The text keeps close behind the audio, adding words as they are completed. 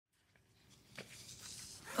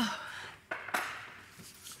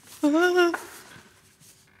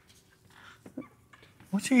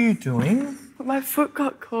What are you doing? My foot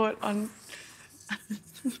got caught on...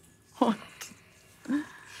 What?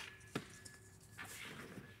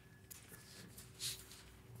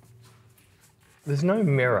 There's no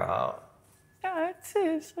mirror. Yeah, it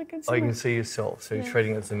is. I can see. Oh, you can see yourself, so you're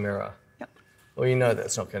treating it as a mirror. Yep. Well, you know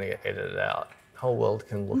that's not going to get edited out. The whole world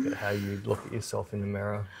can look at how you look at yourself in the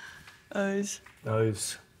mirror. Those.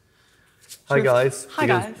 Hi, guys. Hi,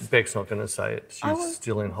 guys. Beck's not going to say it. She's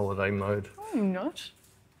still in holiday mode. I'm not.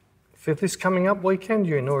 For this coming up weekend,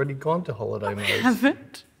 you're already gone to holiday mode. I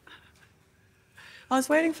haven't. I was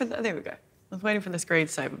waiting for there we go. I was waiting for the screen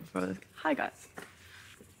saver before. Hi, guys.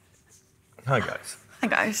 Hi, guys. Hi,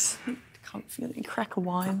 guys. Can't feel any crack of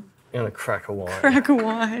wine. You're going to crack a wine. Crack of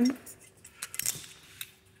wine.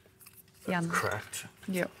 Yum. Cracked.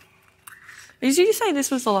 Yep. Did you say this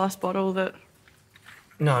was the last bottle that...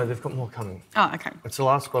 No, they've got more coming. Oh, okay. It's the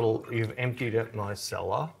last bottle. You've emptied out my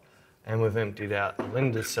cellar, and we've emptied out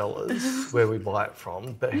Linda's cellars, where we buy it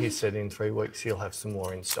from, but he said in 3 weeks he'll have some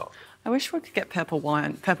more in stock. I wish we could get purple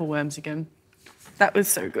worms again. That was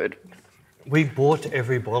so good. We bought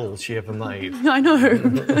every bottle she ever made. I know.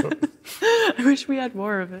 I wish we had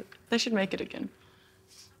more of it. They should make it again.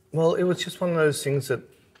 Well, it was just one of those things that...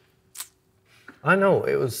 I know,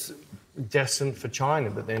 it was destined for China,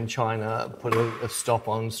 but then China put a stop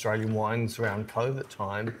on Australian wines around COVID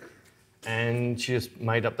time, and she just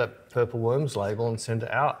made up that purple worms label and sent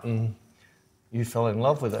it out, and you fell in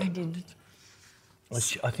love with it. I did.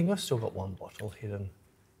 I think I've still got one bottle hidden.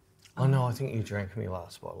 Oh no, I think you drank me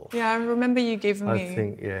last bottle. Yeah, I remember you giving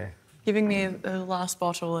me the last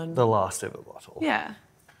bottle and the last ever bottle. Yeah,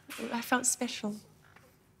 I felt special.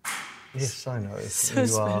 Yes, I know. So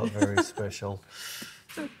you are very special.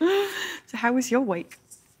 So how was your week?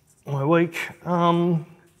 My week,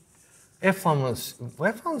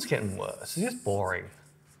 F1's getting worse. It's just boring.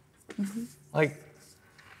 Mm-hmm. Like,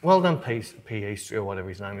 well done, Piastri or whatever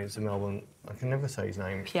his name is, the Melbourne. I can never say his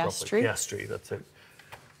name properly. Piastri, that's it.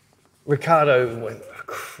 Ricardo went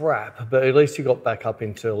crap, but at least he got back up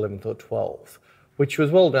into 11th or 12th, which was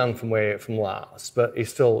well done from last. But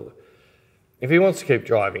he's still, if he wants to keep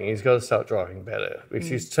driving, he's got to start driving better because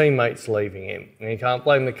his teammates leaving him, and he can't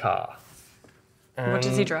blame the car. What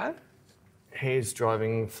does he drive? He's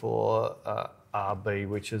driving for RB,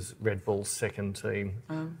 which is Red Bull's second team.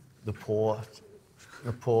 The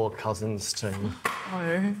poor cousins team.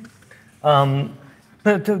 Oh.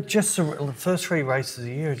 But just the first 3 races of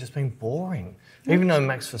the year have just been boring. Even though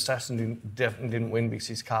Max Verstappen definitely didn't win because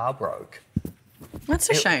his car broke. That's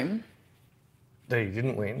a shame. That he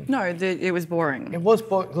didn't win. No, it was boring. It was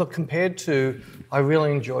boring. Look, compared to, I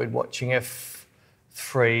really enjoyed watching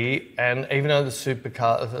F3, and even though the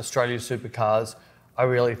Australia's supercars, I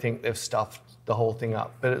really think they've stuffed the whole thing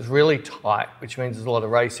up. But it's really tight, which means there's a lot of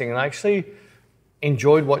racing. And I actually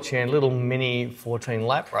enjoyed watching our little mini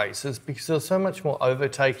 14-lap races because there's so much more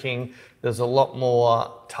overtaking. There's a lot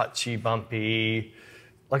more touchy, bumpy.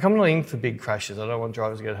 Like, I'm not in for big crashes. I don't want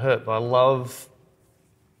drivers to get hurt, but I love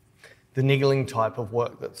the niggling type of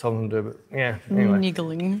work that some of them do. But yeah, anyway.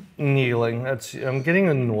 Niggling. I'm getting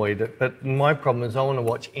annoyed. But my problem is I want to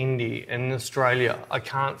watch Indy. And in Australia, I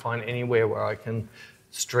can't find anywhere where I can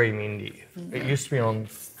stream Indy. It used to be on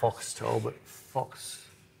Foxtel, but Fox...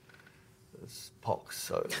 Pox,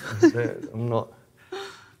 so I'm not.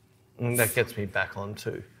 And that gets me back on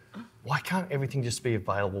too. Why can't everything just be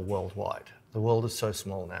available worldwide? The world is so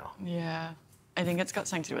small now. Yeah, I think it's got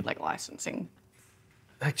something to do with like licensing.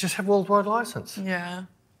 They just have worldwide license. Yeah,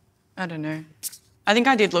 I don't know. I think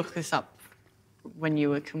I did look this up when you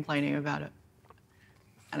were complaining about it,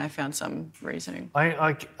 and I found some reasoning.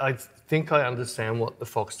 I think I understand what the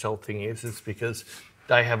Foxtel thing is. It's because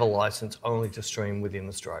they have a license only to stream within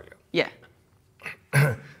Australia. Yeah.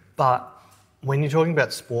 But when you're talking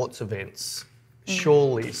about sports events,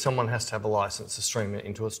 surely someone has to have a license to stream it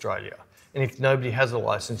into Australia. And if nobody has a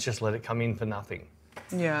license, just let it come in for nothing.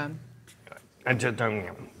 Yeah. And just don't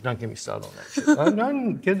get me started on that shit.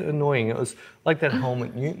 Don't get annoying. It was like that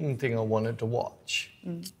Helmut Newton thing I wanted to watch.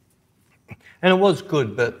 And it was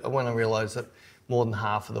good, but when I realised that more than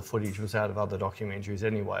half of the footage was out of other documentaries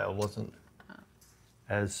anyway, I wasn't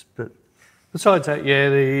as... But besides that, yeah,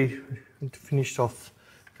 they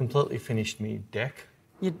completely finished me deck.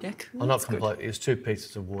 Your deck? Well, not completely. It's 2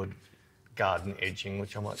 pieces of wood, garden edging,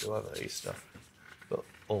 which I might do over Easter. But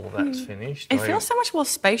all of that's finished. It feels so much more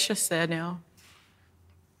spacious there now.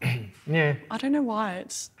 Yeah. I don't know why.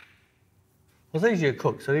 It was easier to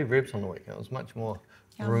cook, so I did ribs on the weekend. It was much more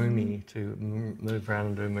roomy to move around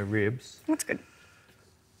and do my ribs. That's good.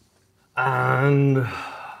 And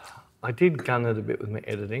I did gun it a bit with my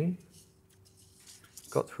editing.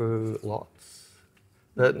 Got through lots.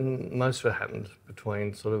 But most of it happened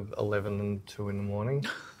between sort of 11 and 2 in the morning.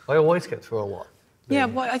 I always get through a lot. Yeah,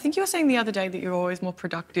 well, I think you were saying the other day that you're always more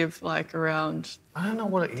productive, like around... I don't know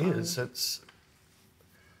what it is.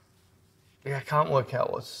 I can't work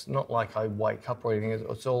out. It's not like I wake up or anything.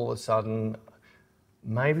 It's all of a sudden,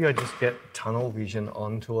 maybe I just get tunnel vision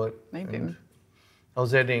onto it. Maybe. And I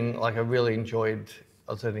was editing, I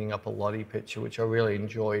was editing up a Lottie picture, which I really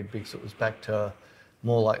enjoyed because it was back to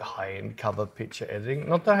more like high-end cover picture editing.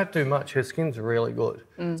 Not that I had to do much. Her skin's really good.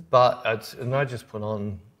 But and I just put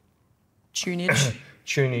on...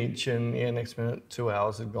 tunage, and next minute 2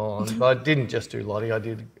 hours had gone. But I didn't just do Lottie, I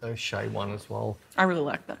did a Shay one as well. I really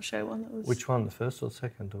like that Shay one. Which one, the first or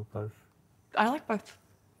second or both? I like both.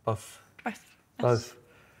 Both. Yes. Both.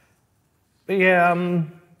 But yeah,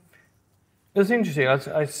 it was interesting.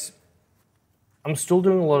 I'm still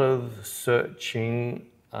doing a lot of searching.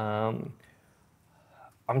 I'm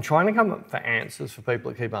trying to come up for answers for people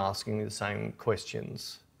that keep asking me the same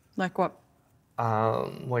questions. Like what?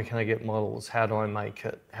 Where can I get models? How do I make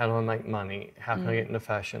it? How do I make money? How can I get into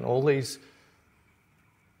fashion? All these,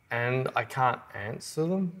 and I can't answer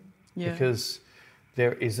them because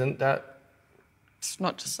there isn't that. It's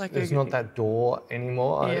not just like there's not that door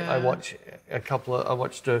anymore. Yeah. I watched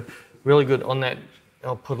a really good on that.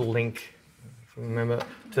 I'll put a link, if you remember,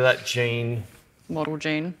 to that Model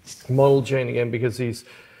Gene again because he's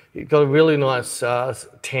got a really nice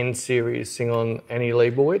 10 series thing on Annie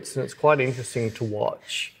Leibovitz, and it's quite interesting to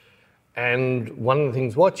watch. And one of the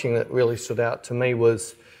things watching that really stood out to me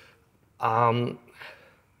was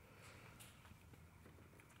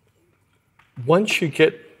once you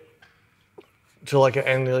get to like an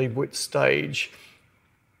Annie Leibovitz stage,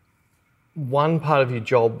 one part of your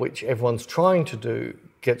job, which everyone's trying to do,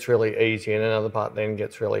 gets really easy, and another part then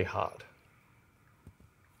gets really hard.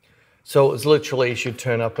 So it was literally she'd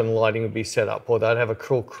turn up and lighting would be set up, or they'd have a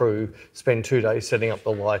cool crew spend 2 days setting up the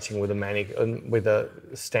lighting with a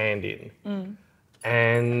stand-in.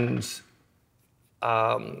 And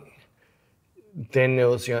then there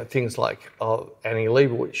was things like Annie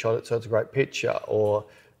Leibovitz shot it, so it's a great picture, or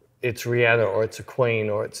it's Rihanna, or it's a Queen,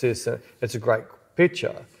 or it's this. It's a great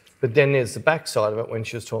picture. But then there's the backside of it when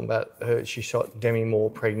she was talking about she shot Demi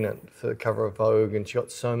Moore pregnant for the cover of Vogue, and she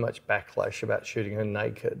got so much backlash about shooting her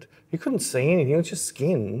naked. You couldn't see anything, it was just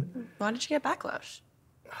skin. Why did she get backlash?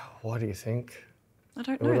 Why do you think? I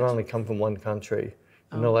don't It know. would only come from one country.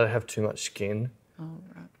 You're not allowed to have too much skin. Oh,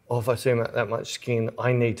 right. Or if I see that much skin,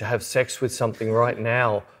 I need to have sex with something right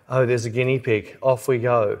now. Oh, there's a guinea pig. Off we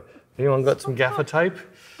go. Anyone got some gaffer tape?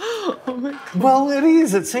 Oh my God. Well, it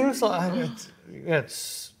is. It seems like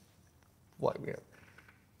it's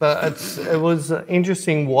but it was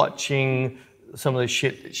interesting watching some of the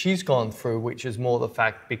shit that she's gone through, which is more the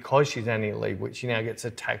fact because she's Annie Leibovitz, she now gets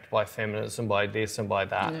attacked by feminists and by this and by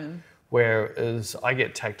that. Yeah. Whereas I get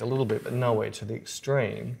attacked a little bit, but nowhere to the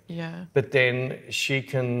extreme. Yeah. But then she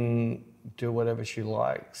can do whatever she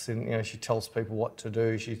likes, and she tells people what to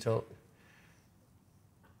do.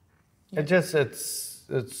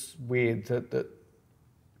 It's weird that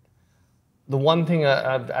the one thing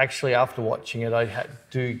I've actually, after watching it, I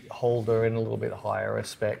do hold her in a little bit higher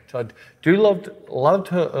respect. I loved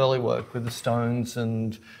her early work with the Stones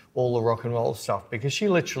and all the rock and roll stuff, because she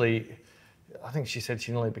literally, I think she said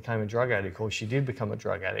she nearly became a drug addict, or she did become a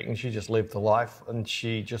drug addict, and she just lived the life and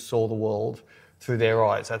she just saw the world through their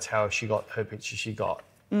eyes. That's how she got her picture she got.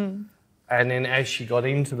 And then as she got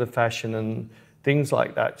into the fashion and things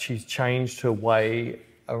like that, she's changed her way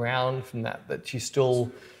around from that, but she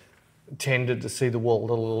still tended to see the world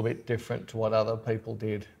a little bit different to what other people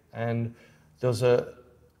did. And there was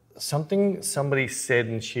something somebody said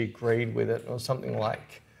and she agreed with it. It was something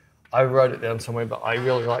like, I wrote it down somewhere, but I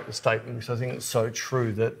really like the statement because I think it's so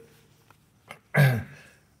true that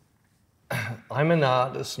I'm an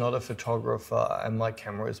artist, not a photographer, and my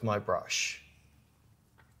camera is my brush.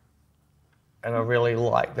 And I really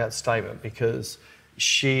like that statement because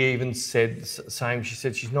she even said, she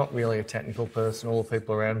said she's not really a technical person. All the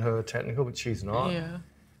people around her are technical, but she's not. Yeah.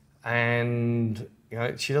 And,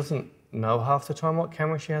 she doesn't know half the time what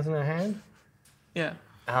camera she has in her hand. Yeah.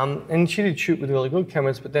 And she did shoot with really good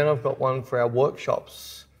cameras, but then I've got one for our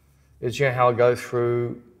workshops. Is how I go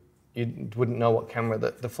through, you wouldn't know what camera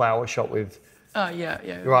the flower shot with. Oh, yeah.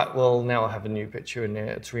 Right, well, now I have a new picture in there.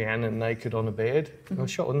 It's Rihanna naked on a bed. It was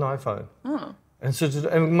shot with an iPhone. Oh. And so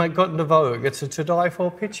it got into Vogue. It's a to die for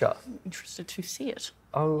picture. Interested to see it.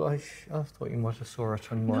 Oh, I thought you might have saw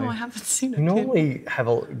it on my... No, I haven't seen it. You normally have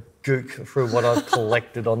a gook through what I've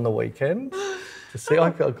collected on the weekend. to see. I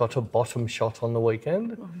got a bottom shot on the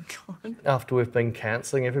weekend. Oh, God. After we've been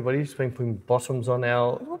cancelling, everybody's been putting bottoms on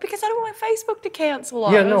our... Well, because I don't want Facebook to cancel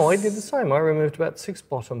us. Yeah, no, I did the same. I removed about 6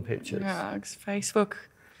 bottom pictures. Yeah, because Facebook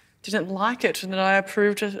didn't like it and then I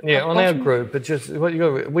approved it. Yeah, on our group, but just what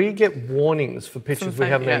we get warnings for pictures we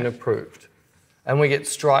haven't even approved. And we get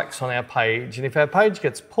strikes on our page. And if our page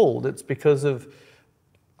gets pulled, it's because of,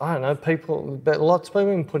 I don't know, people, but lots of people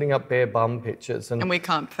have been putting up bare bum pictures. And we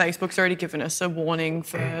can't. Facebook's already given us a warning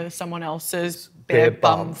for someone else's bare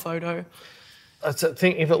bum photo. That's the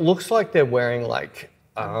thing, if it looks like they're wearing like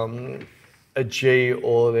a G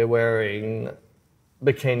or they're wearing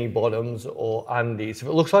bikini bottoms or undies, if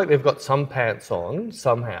it looks like they've got some pants on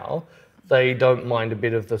somehow, they don't mind a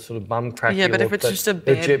bit of the sort of bum cracking. Yeah, but if it's just a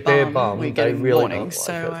bare bum, we get really warnings,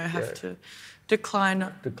 so I have to decline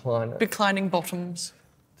it. Declining bottoms.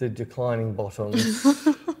 The declining bottoms.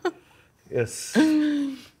 Yes.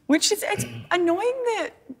 Which is, it's annoying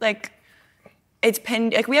that, like, it's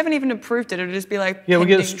pending. Like, we haven't even approved it. It'll just be like, yeah, we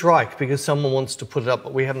get a strike because someone wants to put it up,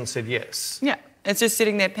 but we haven't said yes. Yeah, it's just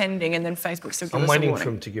sitting there pending, and then Facebook still gives us a warning. I'm waiting for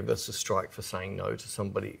them to give us a strike for saying no to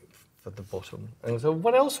somebody for the bottom. And so,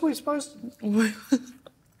 what else are we supposed to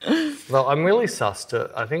do? Well, I'm really sus to,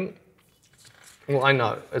 I think, well, I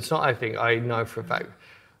know. It's not I think, I know for a fact.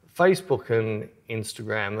 Facebook and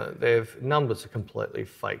Instagram, their numbers are completely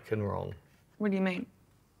fake and wrong. What do you mean?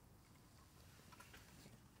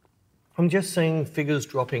 I'm just seeing figures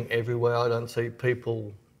dropping everywhere. I don't see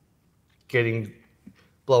people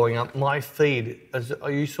blowing up. My feed, as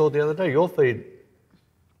you saw the other day, your feed,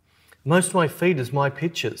 most of my feed is my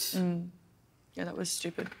pictures. Yeah, that was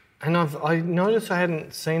stupid. And I noticed I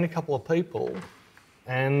hadn't seen a couple of people,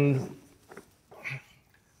 and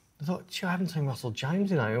I thought, gee, I haven't seen Russell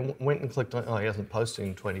James in ages. I went and clicked on, he hasn't posted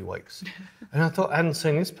in 20 weeks. And I thought, I hadn't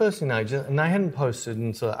seen this person in ages, and they hadn't posted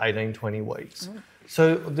in sort of 18, 20 weeks.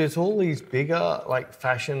 So there's all these bigger, like,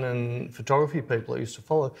 fashion and photography people I used to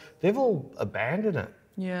follow. They've all abandoned it.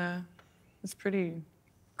 Yeah, it's pretty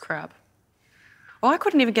crap. Well, I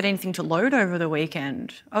couldn't even get anything to load over the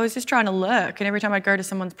weekend. I was just trying to lurk, and every time I'd go to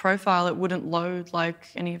someone's profile, it wouldn't load, like,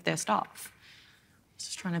 any of their stuff. I was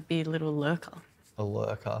just trying to be a little lurker. A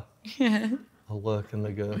lurker? Yeah. A lurk in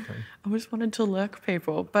the gherkin. I just wanted to lurk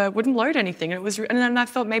people, but it wouldn't load anything. And then I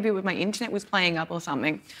thought maybe my internet was playing up or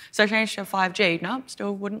something. So I changed to 5G. Nope,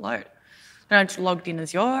 still wouldn't load. Then I just logged in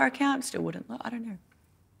as your account, still wouldn't load. I don't know.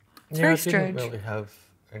 It's very strange. I didn't really have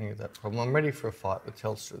any of that problem. I'm ready for a fight with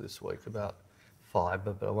Telstra this week about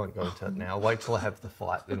fibre, but I won't go into that now. Wait till I have the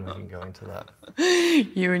fight, then we can go into that.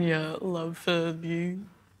 You and your love for the...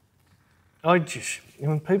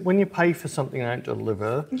 when you pay for something they don't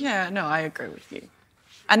deliver... Yeah, no, I agree with you.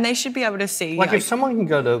 And they should be able to see... Like if someone can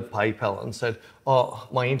go to PayPal and said, oh,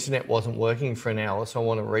 my internet wasn't working for an hour, so I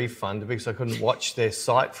want a refund because I couldn't watch their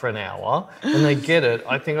site for an hour, and they get it,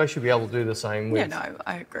 I think I should be able to do the same with... Yeah, no,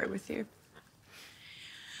 I agree with you.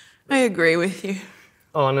 I agree with you.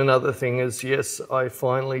 Oh, and another thing is, yes, I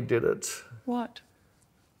finally did it. What?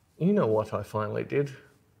 You know what I finally did?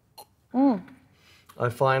 I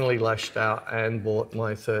finally lashed out and bought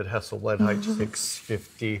my third Hasselblad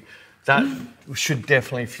H650. That should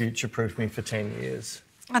definitely future-proof me for 10 years.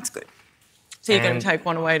 That's good. So you're going to take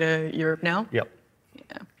one away to Europe now? Yep.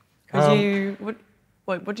 Yeah. Because you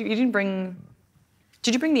didn't bring...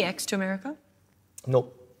 Did you bring the X to America?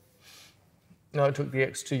 Nope. No, I took the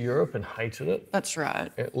X to Europe and hated it. That's right.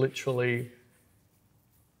 It literally...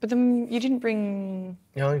 But then you didn't bring...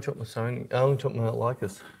 I only took my Sony. I only took my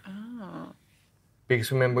Leicas. Oh. Because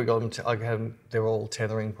remember, we got them. They're all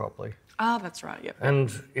tethering properly. Ah, that's right. Yep.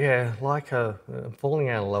 And yeah, Leica, I'm falling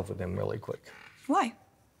out of love with them really quick. Why?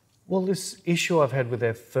 Well, this issue I've had with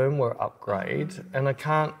their firmware upgrade, and I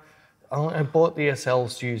can't. I bought the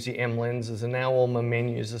SLs to use the M lenses, and now all my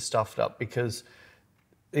menus are stuffed up because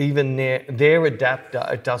even their adapter,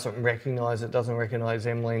 it doesn't recognise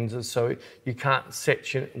M lenses, so you can't set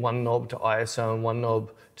one knob to ISO and one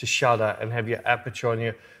knob to shutter and have your aperture on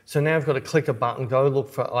you. So now I've got to click a button, go look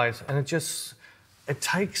for ISO, and it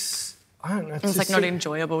takes, I don't know. It's like not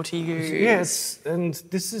enjoyable to use. Yes, and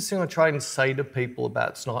this is the thing I try and say to people about,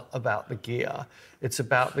 it's not about the gear, it's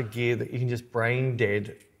about the gear that you can just brain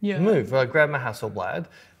dead move. I grab my Hasselblad,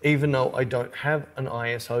 even though I don't have an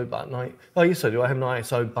ISO button. Yes I do, I have an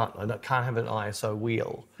ISO button, I can't have an ISO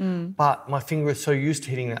wheel. But my finger is so used to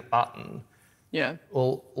hitting that button. Yeah.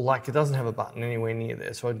 Well, like it doesn't have a button anywhere near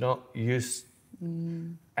there, so I'm not used.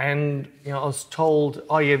 And, I was told,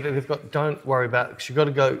 oh yeah, they've got, don't worry about it, because you've got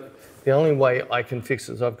to go, the only way I can fix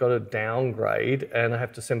it is I've got to downgrade and I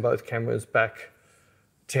have to send both cameras back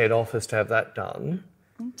to head office to have that done.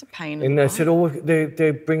 It's a pain. And they said,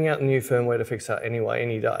 they're bringing out the new firmware to fix that anyway,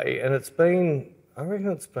 any day. And I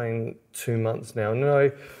reckon it's been 2 months now. And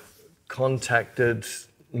I contacted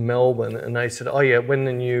Melbourne and they said, when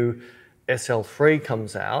the new SL3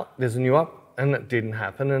 comes out, there's a new and that didn't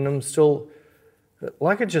happen. And I'm still,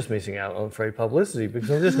 it's just missing out on free publicity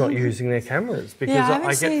because I'm just not using their cameras because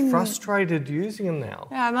I get frustrated using them now.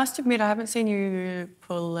 Yeah, I must admit, I haven't seen you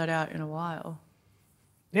pull that out in a while.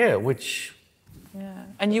 Yeah, Yeah,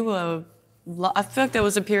 and you were. I feel like there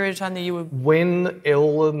was a period of time that you were. When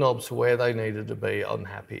all the knobs were where they needed to be, I'm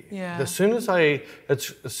happy. Yeah. As soon as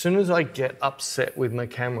I get upset with my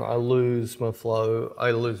camera, I lose my flow.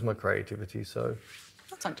 I lose my creativity. So.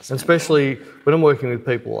 That's understandable. Especially when I'm working with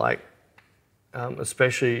people like,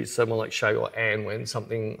 especially someone like Shay or Anne, when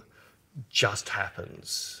something just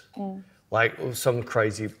happens, like some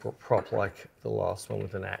crazy prop like the last one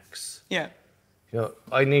with an axe. Yeah.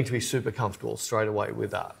 I need to be super comfortable straight away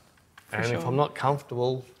with that. If I'm not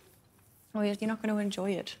comfortable... Well, you're not going to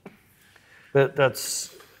enjoy it. But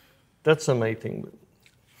that's a me thing. But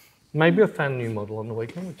maybe I found a new model on the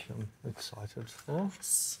weekend, which I'm excited for.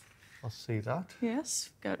 Yes. I'll see that. Yes,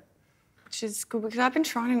 good. Which is good because I've been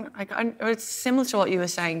trying... it's similar to what you were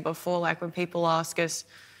saying before, like when people ask us,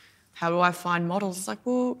 how do I find models? It's like,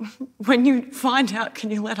 well, when you find out,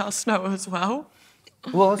 can you let us know as well?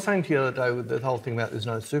 Well, I was saying to you the other day with the whole thing about there's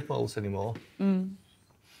no supermodels anymore.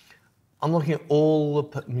 I'm looking at all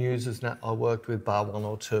the muses now I worked with, bar 1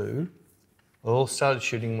 or 2. They all started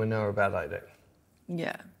shooting when they were about 18.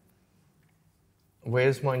 Yeah.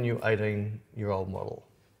 Where's my new 18-year-old model?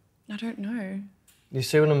 I don't know. You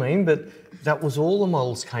see what I mean? But that was all the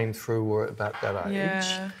models came through were about that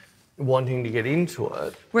age, wanting to get into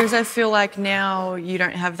it. Whereas I feel like now you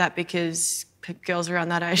don't have that because girls around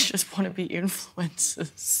that age just want to be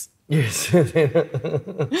influencers. Yes. It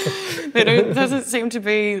doesn't seem to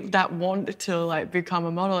be that want to become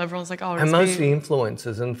a model. Everyone's like, oh, and most of the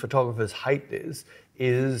influencers and photographers hate this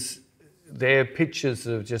is their pictures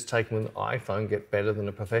that have just taken with an iPhone get better than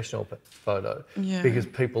a professional photo because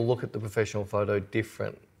people look at the professional photo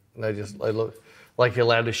different. They look like you're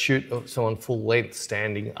allowed to shoot someone full length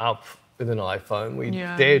standing up with an iPhone. We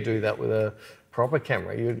dare do that with a proper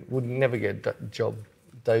camera. You would never get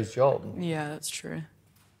those jobs. Yeah, that's true.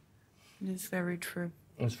 It is very true.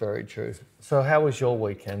 It's very true. So how was your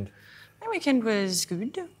weekend? My weekend was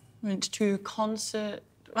good. I went to a concert.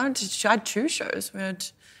 I had 2 shows. We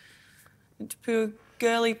went to a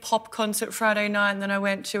girly pop concert Friday night and then I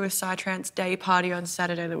went to a Psytrance day party on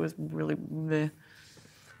Saturday that was really meh.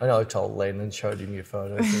 I know I told Len and showed him your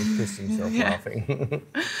photos. He pissed himself laughing.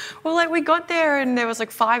 Well, we got there and there was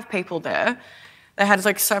 5 people there. They had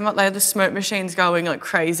so much. They had the smoke machines going like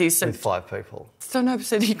crazy. So with 5 people. So no,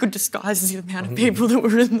 said he could disguise the amount of people that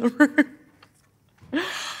were in the room.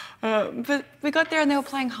 But we got there and they were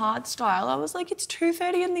playing hardstyle. I was like, it's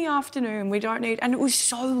 2:30 in the afternoon. We don't need, and it was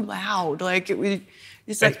so loud.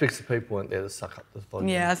 Aspects of people weren't there to suck up this volume.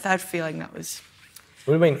 Yeah, I had a feeling that was. It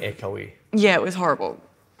would have been echoey. Yeah, it was horrible.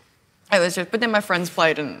 It was just, but then my friends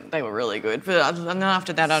played and they were really good. But and then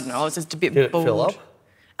after that, I don't know, I was just a bit bored. Did it fill up?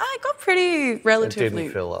 It got pretty relatively. It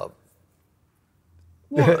didn't fill up.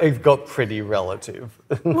 It got pretty relative.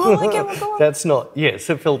 Well, that's not. Yes,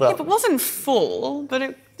 it filled up. It wasn't full,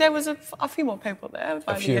 but there was a few more people there.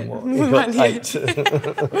 A few more. You got 8.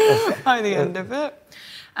 By the end of it,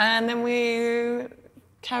 and then we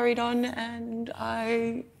carried on, and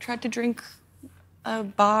I tried to drink a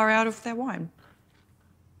bar out of their wine.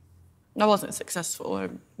 I wasn't successful. A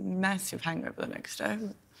massive hangover the next day.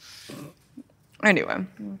 Anyway,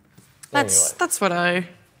 that's what I.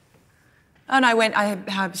 And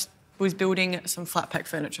I was building some flat pack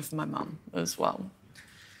furniture for my mum as well.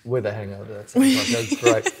 With a hangover, that sounds like a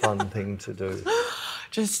great fun thing to do.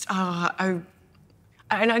 Just she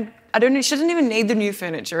didn't even need the new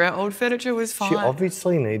furniture. Our old furniture was fine. She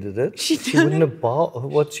obviously needed it. She wouldn't have bought.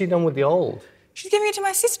 What's she done with the old? She's giving it to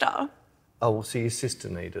my sister. Oh, well, so your sister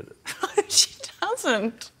needed it. She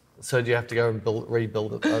doesn't. So do you have to go and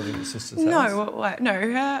rebuild it over your sister's house? No,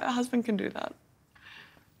 her husband can do that.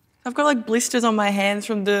 I've got blisters on my hands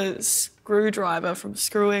from the screwdriver from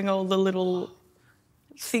screwing all the little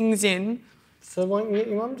things in. So why don't you get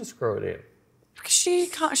your mum to screw it in? Because she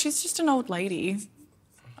can't. She's just an old lady.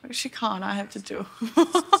 She can't. I have to do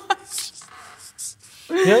it.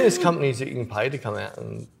 You know there's companies that you can pay to come out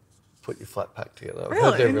and put your flat pack together. I've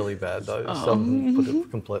heard they're really bad though. Oh. Some put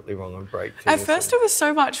it completely wrong and break things. At first it was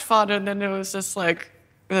so much fun and then it was just that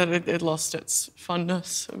it lost its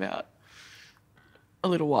funness about A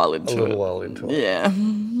little while into it. A little while into it. Yeah.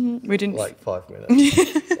 We didn't... Like 5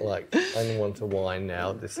 minutes. Like, I don't want to whine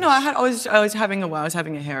now. I was having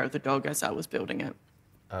a hair of the dog as I was building it.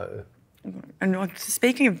 Oh. And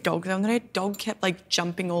speaking of dogs, the dog kept like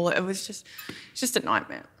jumping all... It's just a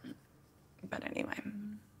nightmare. But anyway.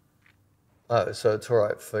 Oh, so it's all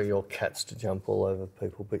right for your cats to jump all over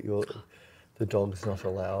people, but the dog's not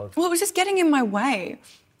allowed. Well, it was just getting in my way.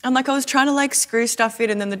 And like I was trying to like screw stuff in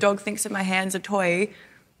and then the dog thinks that my hand's a toy.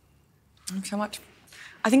 So much.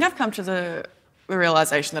 I think I've come to the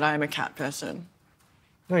realisation that I am a cat person.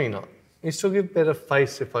 No, you're not. You still give better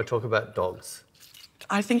face if I talk about dogs.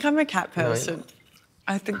 I think I'm a cat person. No,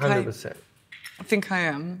 I think 100%. I think I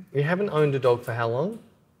am. You haven't owned a dog for how long?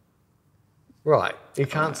 Right. You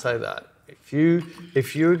can't say that. If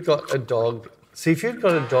you'd got a dog... See, if you'd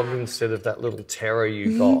got a dog instead of that little terror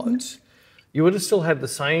you got... You would have still had the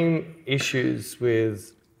same issues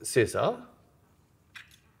with Scissor.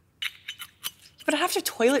 But I'd have to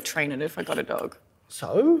toilet train it if I got a dog.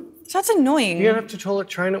 So? So that's annoying. You don't have to toilet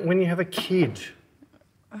train it when you have a kid.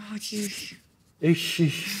 Oh, geez. I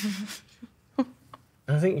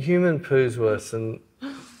think human poo's worse than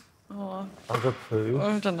other poo.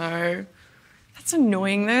 I don't know. That's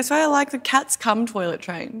annoying though. That's why I like the cats come toilet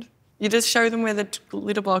trained. You just show them where the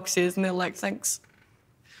litter box is and they're like, thanks.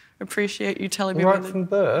 Appreciate you telling me. Right from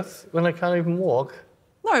birth, when they can't even walk?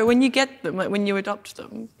 No, when you get them, like when you adopt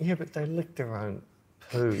them. Yeah, but they lick their own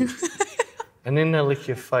poo. And then they lick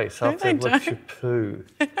your face after they've licked your poo.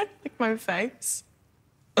 They don't lick my face.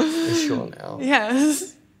 You're sure now?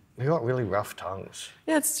 Yes. They've got really rough tongues.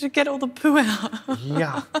 Yeah, it's to get all the poo out.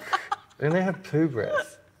 Yuck. And they have poo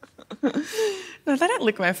breath. No, they don't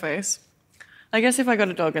lick my face. I guess if I got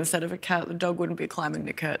a dog instead of a cat, the dog wouldn't be climbing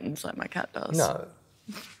the curtains like my cat does. No.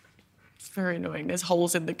 It's very annoying. There's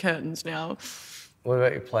holes in the curtains now. What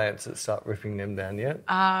about your plants that start ripping them down yet?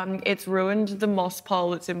 It's ruined the moss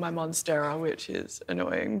pole that's in my monstera, which is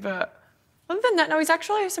annoying. But other than that, no, he's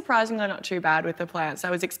actually surprisingly not too bad with the plants.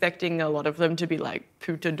 I was expecting a lot of them to be like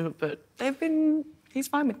pooted, but he's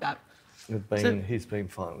fine with that. He's been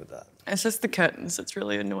fine with that. It's just the curtains that's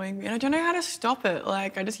really annoying me. And I don't know how to stop it.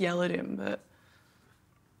 Like, I just yell at him, but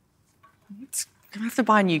I have to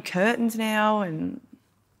buy new curtains now and...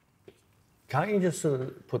 Can't you just sort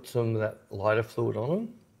of put some of that lighter fluid on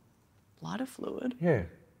them? Lighter fluid? Yeah. You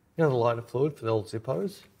know the lighter fluid for the old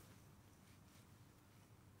Zippos?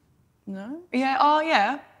 No? Yeah, oh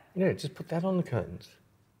yeah. Yeah, just put that on the curtains.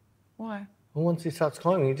 Why? Well, once he starts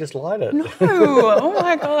climbing, you just light it. No! Oh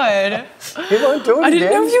my God. He won't do it I didn't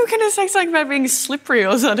again. know if you were going to say something about being slippery or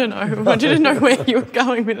I don't know. I didn't know where you were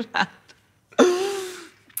going with that.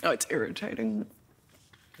 Oh, it's irritating.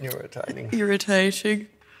 Irritating.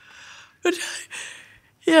 But,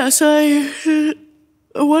 yes, I'm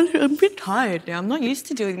a bit tired now. I'm not used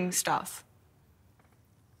to doing stuff.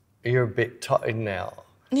 You're a bit tired now.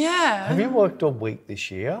 Yeah. Have you worked a week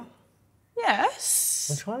this year? Yes.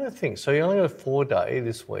 I'm trying to think. So you only got a 4-day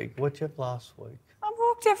this week. What did you have last week? I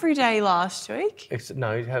walked every day last week.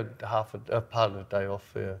 No, you had a part of the day off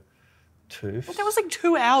for tooth. That was like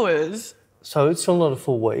 2 hours. So it's still not a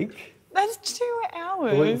full week. That's 2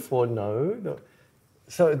 hours. The week before, no.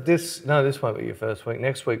 So this won't be your first week.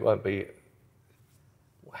 Next week won't be.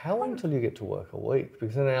 How long until you get to work a week?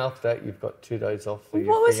 Because then after that, you've got 2 days off for your...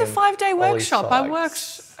 What was a 5-day Ollie workshop?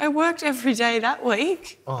 Sykes. I worked every day that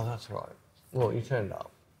week. Oh, that's right. Well, you turned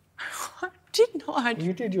up. I did not.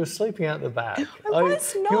 You did. You were sleeping out the back. I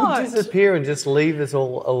was not. You would disappear and just leave us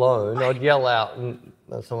all alone. I'd yell out and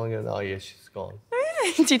someone would go, oh, yeah, she's gone.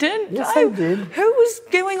 No, you didn't. Yes, I did. Who was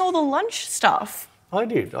doing all the lunch stuff? I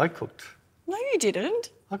did. I cooked. No, you didn't.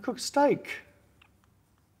 I cooked steak.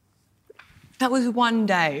 That was one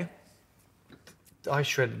day. I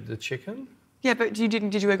shredded the chicken. Yeah, but you didn't.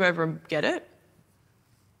 Did you go over and get it?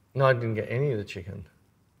 No, I didn't get any of the chicken.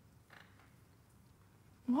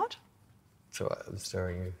 What? It's all right, I'm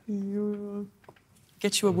staring at you.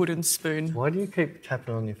 Get you a wooden spoon. Why do you keep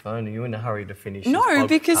tapping on your phone? Are you in a hurry to finish No,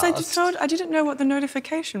 this podcast? because I didn't know what the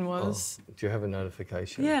notification was. Oh, do you have a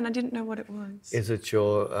notification? Yeah, and I didn't know what it was. Is it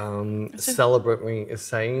your celebrating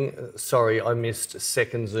saying, sorry, I missed a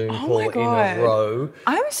second Zoom call in a row?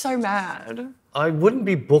 I'm so mad. I wouldn't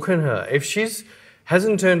be booking her. If she's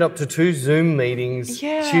hasn't turned up to 2 Zoom meetings,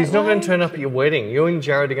 she's not going to turn up at your wedding. You and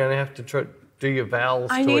Jared are going to have to do your vows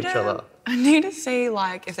to each other. I need to see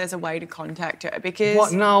if there's a way to contact her because...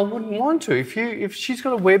 What? No, I wouldn't want to. If she's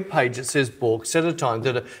got a web page that says book, set a time,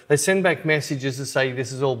 they send back messages to say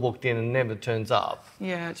this is all booked in and never turns up.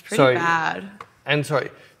 Yeah, it's pretty bad. And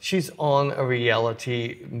she's on a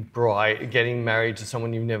reality bride getting married to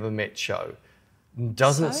someone you've never met show.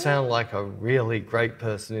 Doesn't So? sound like a really great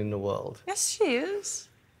person in the world. Yes, she is.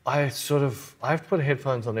 I have to put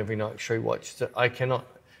headphones on every night, she watches it. I cannot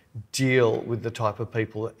deal with the type of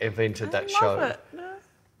people that have entered that show. Love it. No.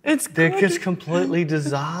 It's They're good. just completely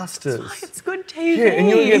disasters. It's good TV. Yeah, and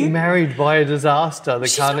you'll get married by a disaster that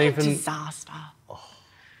She's can't not even... a disaster.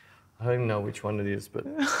 I don't even know which one it is, but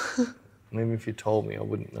maybe if you told me, I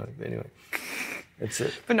wouldn't know. But anyway, that's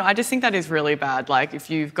it. But no, I just think that is really bad. Like if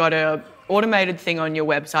you've got a automated thing on your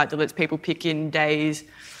website that lets people pick in days,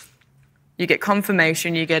 you get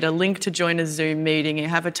confirmation, you get a link to join a Zoom meeting, you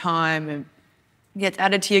have a time, and it gets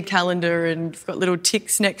added to your calendar, and you've got little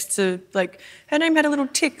ticks next to, like, her name had a little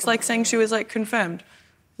tick, like saying she was like confirmed.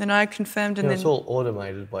 Then I confirmed, and You know, then it's all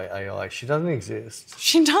automated by AI. She doesn't exist.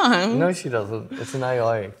 she does. No, she doesn't. It's an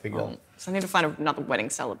AI figure. Oh, so I need to find another wedding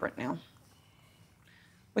celebrant now,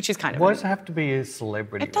 which is kind of. Why does it have to be a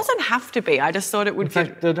celebrity? It doesn't have to be. I just thought it would In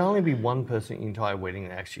fact, there'd only be one person in the entire wedding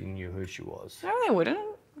that actually knew who she was. No, they wouldn't.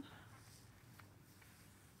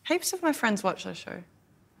 Heaps of my friends watch the show.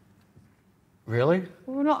 Really?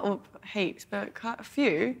 Well, not heaps, but a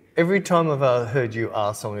few. Every time I've heard you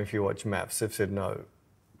ask someone if you watch Maps, they've said no.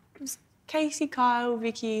 Casey, Kyle,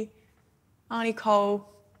 Vicky, Arnie Cole.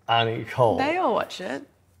 Arnie Cole. They all watch it.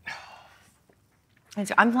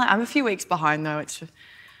 I'm a few weeks behind though. It's just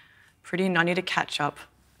pretty. I need to catch up.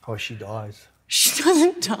 Oh, she dies. She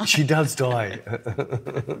doesn't die. She does die.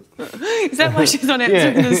 Is that why she's on Yeah,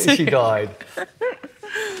 it? she died.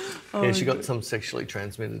 Yeah, she got some sexually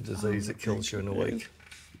transmitted disease that kills you in a week.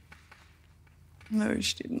 No,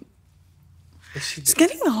 she didn't. Yes, she It's did.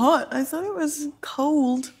 getting hot. I thought it was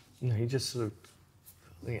cold. No, you just sort of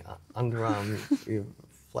underarm, you're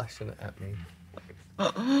flashing it at me.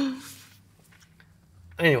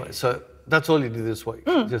 Anyway, so that's all you did this week.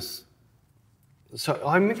 So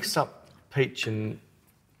I mixed up peach and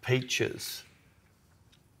peaches.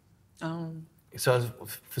 Oh. So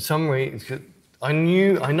for some reason, I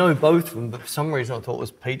know both of them, but for some reason I thought it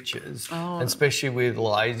was peaches. Oh. And especially with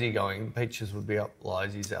Lazy going, peaches would be up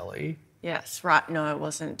Lazy's alley. Yes, right. No, it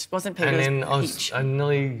wasn't. It wasn't Peter's And then peach. I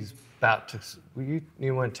nearly about to. You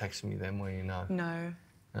weren't texting me then, were you? No. No.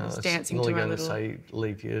 I was was dancing to nearly my going little... to say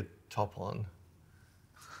leave your top on.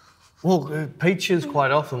 Well, peaches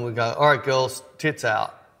quite often would go, all right, girls, tits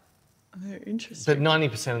out. Oh, interesting. But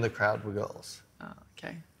 90% of the crowd were girls. Oh,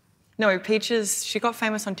 okay. No, Peaches, she got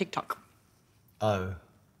famous on TikTok. Oh,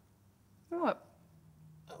 What?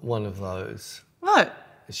 one of those. What?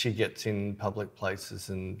 She gets in public places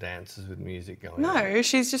and dances with music going on. No,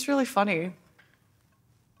 she's just really funny.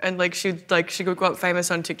 And she got famous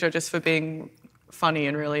on TikTok just for being funny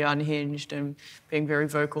and really unhinged and being very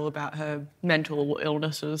vocal about her mental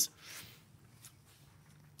illnesses.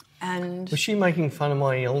 And Was she making fun of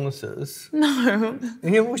my illnesses? no,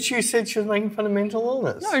 Yeah, well, she said she was making fun of mental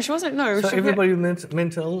illness. no, she wasn't. No, So she, everybody with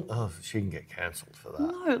mental, oh, she can get cancelled for that.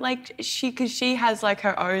 No, because she has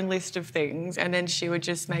her own list of things, and then she would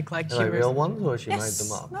just make Are they humorous. real ones or she Yes. made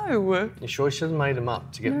them up? No. You sure she hasn't made them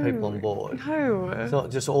up to get people on board? No. It's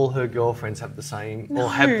not just all her girlfriends have the same or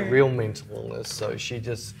have the real mental illness, so she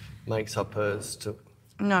just makes up hers to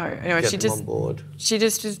No. Anyway, get them on board. She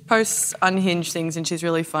just posts unhinged things, and she's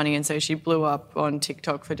really funny, and so she blew up on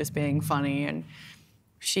TikTok for just being funny. And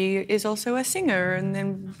she is also a singer, and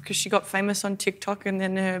then because she got famous on TikTok, and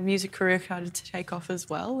then her music career started to take off as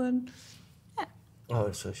well. And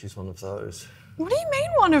Oh, so she's one of those. what do you mean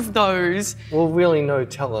one of those? Well, really no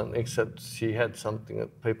talent, except she had something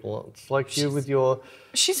that people... It's like you with your...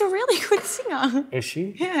 She's a really good singer. Is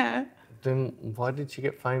she? Yeah. Then why did she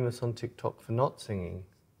get famous on TikTok for not singing?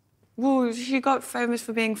 Well, she got famous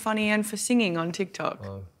for being funny and for singing on TikTok.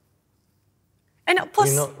 Oh. And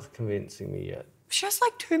plus, You're not convincing me yet. she has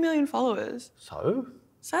 2 million followers. So?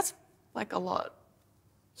 So that's a lot.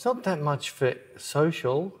 It's not that much for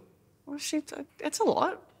social. Well, it's a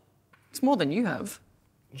lot. It's more than you have.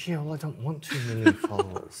 Yeah, well, I don't want 2 million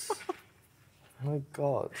followers. Oh my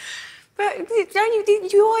God. But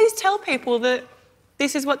don't you always tell people that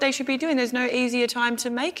this is what they should be doing. There's no easier time to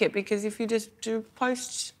make it, because if you just do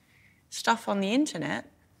post stuff on the internet.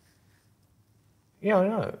 Yeah, I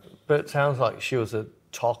know. But it sounds like she was a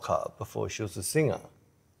talker before she was a singer.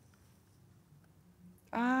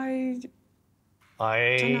 I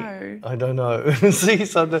I don't know. See,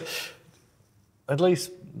 so at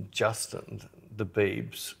least Justin, the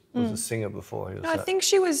Biebs, was a singer before he was. I think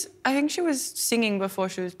she was singing before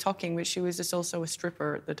she was talking, but she was just also a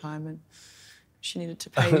stripper at the time, and she needed to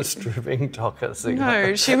pay. a stripping talker singer.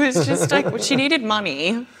 No, she was just she needed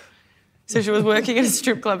money. So she was working at a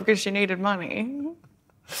strip club because she needed money.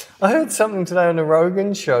 I heard something today on a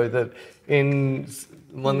Rogan show that in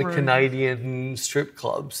one of the Canadian strip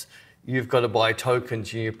clubs, you've got to buy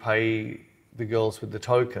tokens and you pay the girls with the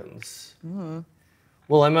tokens.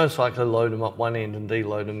 Well, they most likely load them up one end and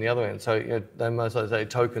deload them the other end. So they most likely say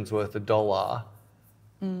tokens worth $1,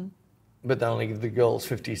 but they only give the girls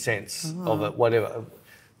 50 cents of it, whatever.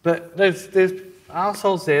 But there's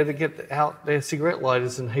assholes there that get out their cigarette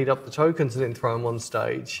lighters and heat up the tokens and then throw them on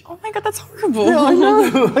stage. Oh my God, that's horrible. Yeah, I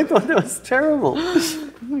know. I thought that was terrible.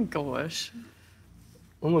 Oh my gosh.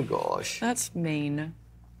 Oh my gosh. That's mean.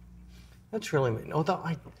 That's really mean. Although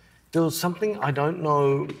there was something, I don't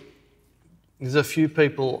know, there's a few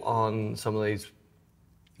people on some of these,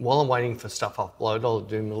 while I'm waiting for stuff upload, I'll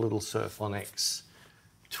do my little surf on X,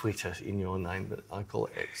 Twitter in your name, but I call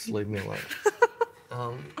it X, leave me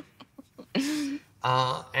alone.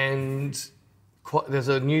 And there's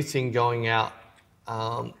a new thing going out,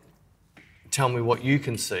 tell me what you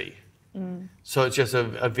can see. So it's just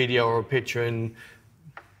a video or a picture, and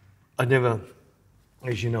I never,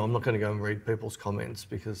 as you know, I'm not going to go and read people's comments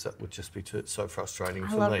because that would just be so frustrating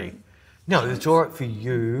for me. It. No, it's all right for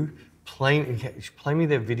you. Play me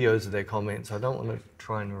their videos of their comments. I don't want to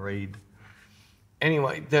try and read.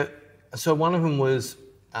 Anyway, so one of them was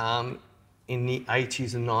in the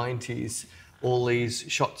 80s and 90s, all these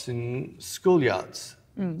shots in schoolyards,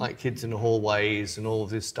 like kids in the hallways and all of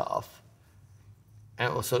this stuff.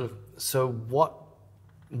 And it was sort of, so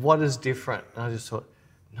what is different? And I just thought,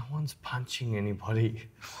 no one's punching anybody.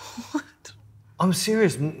 What? I'm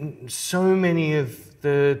serious. So many of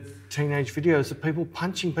the teenage videos of people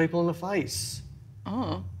punching people in the face.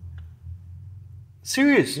 Oh.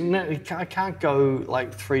 Serious. I can't go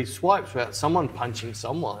like 3 swipes without someone punching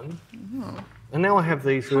someone. Oh. And now I have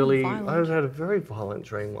these really... violent. I had a very violent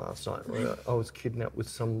dream last night where I was kidnapped with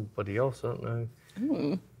somebody else. I don't know.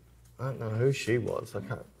 I don't know who she was. I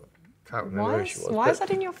can't remember who she was. Why is that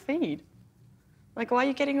in your feed? Like, why are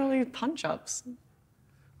you getting all these punch-ups?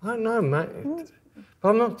 I don't know, mate. But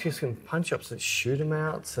I'm not just going punch-ups, it's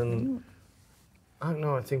shoot-em-outs and... I don't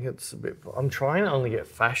know, I think it's a bit... I'm trying to only get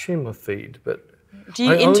fashion in my feed, but... Do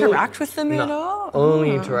you interact with them at all?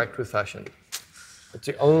 Only interact with fashion. It's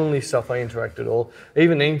the only stuff I interact at all.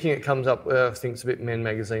 Even anything that comes up where I think it's a bit men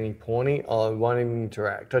magazine-y, porny, I won't even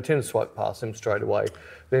interact. I tend to swipe past them straight away.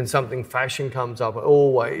 Then something fashion comes up, I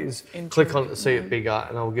always click on it to see it bigger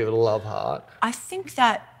and I'll give it a love heart. I think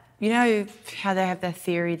that, you know how they have their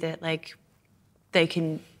theory that, like, they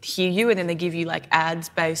can hear you and then they give you, like, ads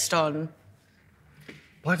based on...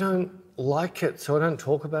 I don't like it, so I don't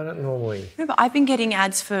talk about it normally. No, but I've been getting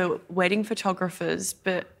ads for wedding photographers,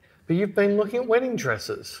 but you've been looking at wedding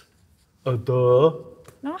dresses. Oh, duh.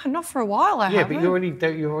 No, not for a while, I haven't. Yeah,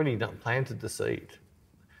 but you already planted the seed.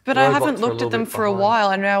 But I haven't looked at them for a while.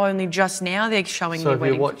 I know only just now they're showing me wedding. So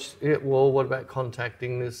have you watched it? Well, what about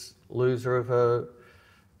contacting this loser of a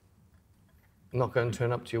not going to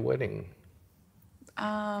turn up to your wedding?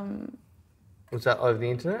 Was that over the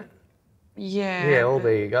internet? Yeah. Yeah, well,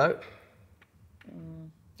 there you go.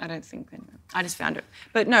 I don't think they know. I just found it.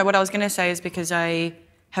 But no, what I was going to say is because I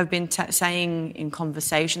have been saying in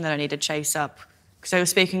conversation that I need to chase up, because I was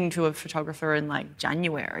speaking to a photographer in like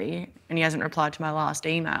January and he hasn't replied to my last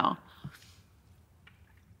email.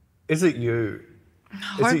 Is it you?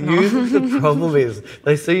 I Is it you? The problem is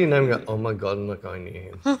they see your name and go, oh my God, I'm not going near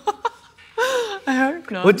him. I hope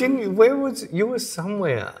not. Well, didn't you? You were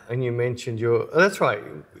somewhere and you mentioned that's right.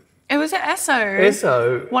 It was at Esso.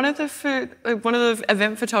 Esso. One of the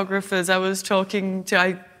event photographers I was talking to,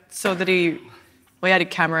 I saw that we had a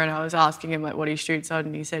camera and I was asking him like what he shoots on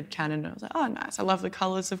and he said Canon. I was like, oh, nice. I love the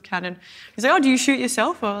colours of Canon. He's like, oh, do you shoot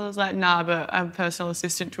yourself? I was like, nah, but I'm a personal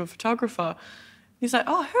assistant to a photographer. He's like,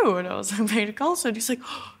 oh, who? And I was like, Peter Bec. And he's like,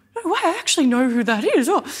 oh, no way, I actually know who that is.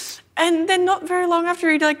 Oh. And then not very long after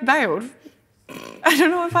he like bailed. I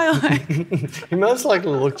don't know if I like... He most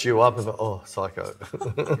likely looked you up and thought, oh, psycho.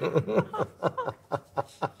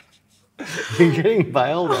 You're getting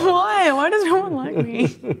bailed out. Why? Why does no one like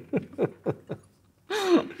me?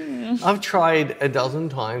 I've tried a dozen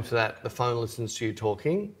times that the phone listens to you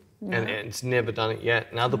talking and it's never done it yet.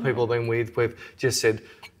 And other people I've been with, we've just said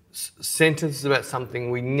sentences about something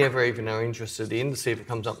we never even are interested in to see if it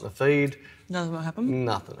comes up in the feed. Nothing will happen?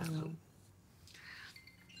 Nothing happened.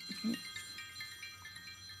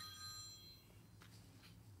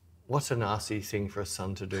 What's a nasty thing for a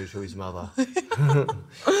son to do to his mother?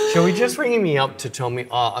 Shall we just ring me up to tell me,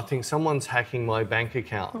 oh, I think someone's hacking my bank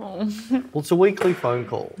account? Oh. Well, it's a weekly phone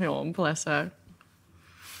call. Oh, bless her.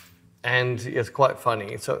 And it's quite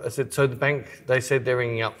funny. So I said, so the bank, they said they're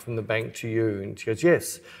ringing up from the bank to you. And she goes,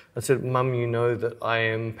 yes. I said, Mum, you know that I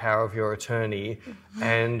am power of your attorney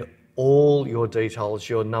and all your details,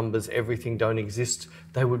 your numbers, everything don't exist,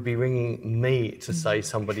 they would be ringing me to say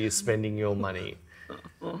somebody is spending your money.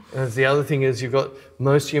 And the other thing is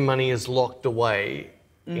most of your money is locked away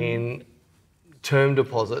in term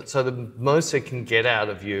deposit, so the most they can get out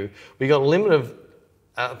of you. We got a limit of,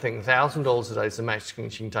 I think, $1,000 a day is the maximum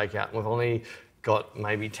you can take out, and we've only got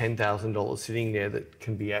maybe $10,000 sitting there that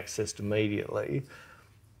can be accessed immediately.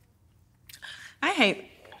 I hate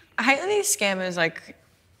that these scammers, like,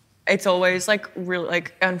 it's always like really,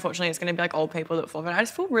 like, unfortunately it's going to be like old people that fall for it. I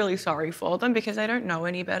just feel really sorry for them because they don't know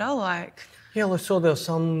any better. Like, yeah, well, I saw there was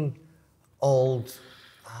some old,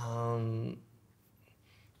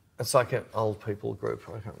 it's like an old people group.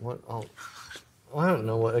 I don't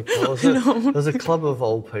know what they call it. No. There's a club of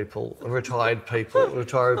old people, retired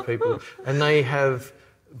people, and they have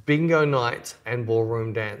bingo nights and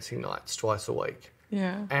ballroom dancing nights twice a week.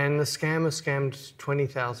 yeah. And the scammer scammed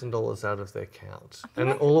 $20,000 out of their account.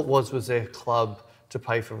 And all it was their club to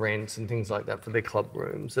pay for rents and things like that for their club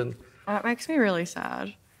rooms. And That makes me really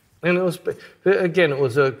sad. it was, again, it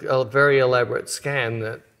was a very elaborate scam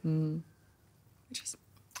that...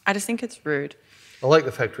 I just think it's rude. I like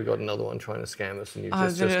the fact we got another one trying to scam us and you've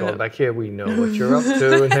just gone back, yeah, we know what you're up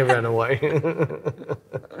to, and they ran away.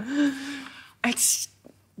 I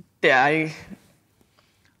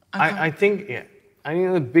think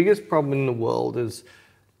the biggest problem in the world is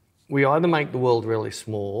we either make the world really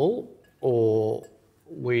small or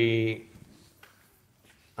we,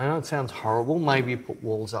 I know it sounds horrible, maybe put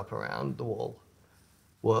walls up around the world.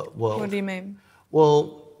 What do you mean?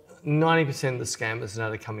 Well, 90% of the scammers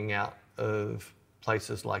now are coming out of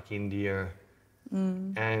places like India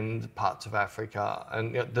and parts of Africa,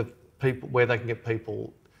 and the people where they can get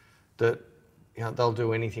people that they'll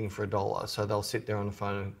do anything for $1. So they'll sit there on the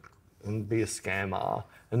phone and be a scammer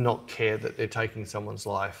and not care that they're taking someone's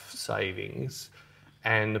life savings,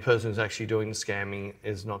 and the person who's actually doing the scamming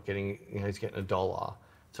is not getting, he's getting $1.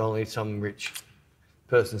 It's only some rich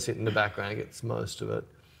person sitting in the background who gets most of it.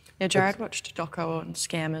 Yeah, Jared watched a doco on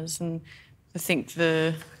scammers, and I think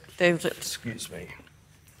Excuse me.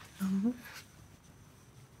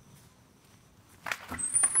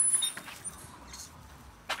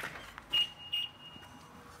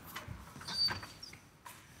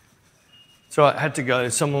 So I had to go.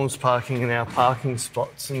 Someone was parking in our parking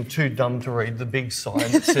spots and too dumb to read the big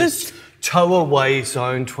sign that says tow away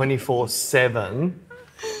zone 24/7. And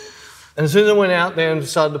as soon as I went out there and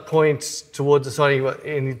started to point towards the sign, he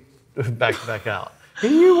went back out. He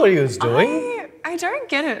knew what he was doing. I don't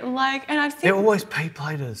get it. Like, and I think They're always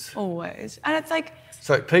P-platers. always, and it's like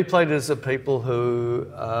So P-platers are people who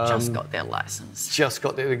just got their license.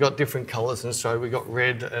 they've got different colours in Australia. We've got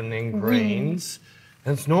red and then greens.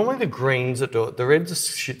 And it's normally the greens that do it. The reds are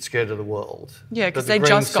shit scared of the world. Yeah, because But the they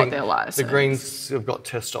just got greens their license. The greens have got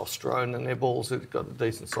testosterone and their balls have got a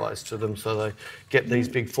decent size to them, so they get these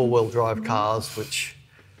big four-wheel drive cars, which...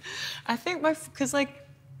 I think because like,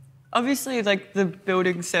 obviously like the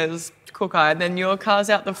building says Cookeye, and then your car's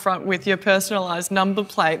out the front with your personalised number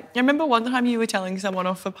plate. I remember one time you were telling someone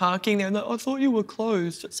off for parking there, and I thought you were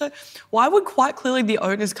closed. So why would quite clearly the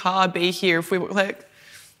owner's car be here if we were like...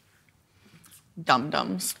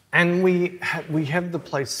 dum-dums. And we have the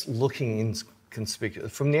place looking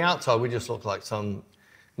inconspicuous. From the outside, we just look like some...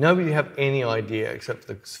 Nobody have any idea except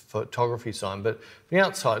for the photography sign, but from the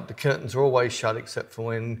outside, the curtains are always shut except for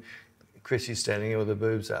when Chrissy's standing here with her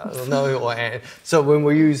boobs out. So when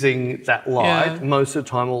we're using that light, most of the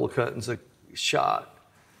time all the curtains are shut.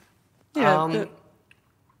 Yeah,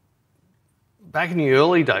 Back in the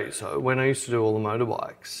early days, though, when I used to do all the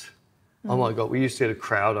motorbikes, oh my God, we used to get a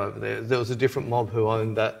crowd over there. There was a different mob who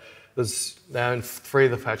owned that. They owned 3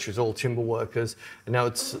 of the factories, all timber workers, and they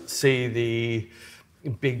would see the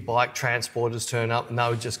big bike transporters turn up, and they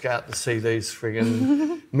would just go out to see these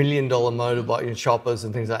friggin' $1 million motorbike choppers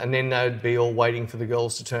and things like that. And then they'd be all waiting for the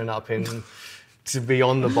girls to turn up and to be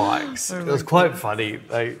on the bikes. It was quite funny.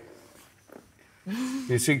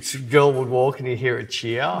 You see a girl would walk and you hear a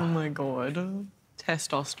cheer. oh my God.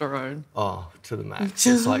 Testosterone. Oh, to the max.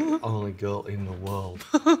 It's like only girl in the world.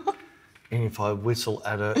 And if I whistle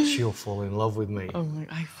at her, she'll fall in love with me. Oh my!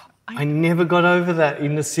 I never got over that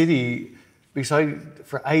in the city because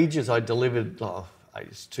for ages I delivered,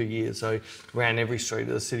 2 years, I ran every street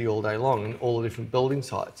of the city all day long and all the different building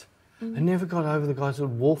sites. I never got over the guys who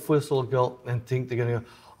would wolf whistle a girl and think they're going to go,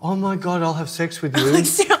 oh my God, I'll have sex with you.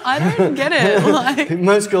 I don't get it. Like,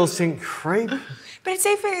 most girls think creep. but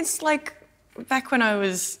it's like back when I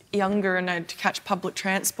was younger and I had to catch public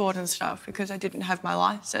transport and stuff because I didn't have my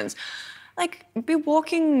license. like, be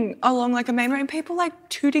walking along like a main road and people like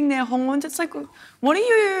tooting their horns. It's like, what are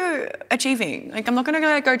you achieving? Like, I'm not going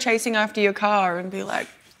to go chasing after your car and be like,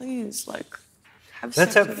 please, like, have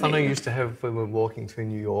That's sex that with fun I me. used to have when we were walking through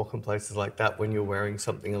New York and places like that when you're wearing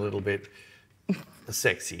something a little bit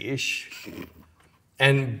sexy-ish.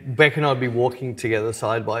 And Beck and I'd be walking together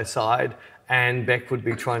side by side and Beck would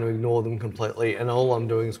be trying to ignore them completely and all I'm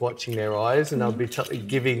doing is watching their eyes and I'd be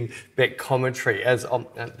giving Beck commentary as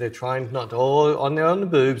they're trying not to, on the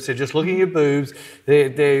boobs, they're just looking at boobs,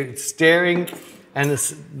 they're staring. And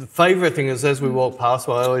the favourite thing is as we walk past,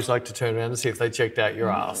 well, I always like to turn around and see if they checked out your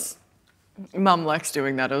ass. Mum likes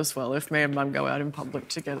doing that as well. If me and Mum go out in public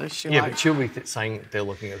together, But she'll be saying they're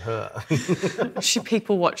looking at her. she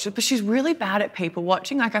people watches, but she's really bad at people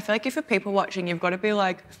watching. Like, I feel like if you're people watching, you've got to be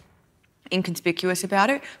like inconspicuous about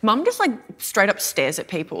it. Mum just like straight up stares at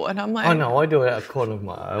people, and I'm like, I know, I do it out of the corner of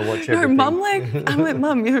my eye. I watch no, everything. Mum, like, I'm like,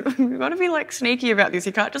 Mum, you've got to be like sneaky about this.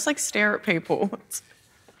 You can't just like stare at people.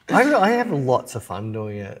 I have lots of fun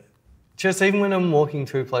doing it. Just even when I'm walking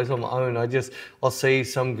through places on my own, I'll see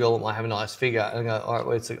some girl that might have a nice figure and I go, all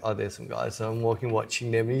right, there's some guys. So I'm walking,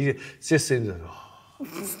 watching them. And it just seems like,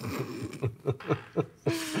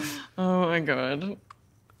 Oh my God.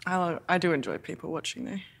 I do enjoy people watching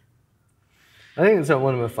though. I think it's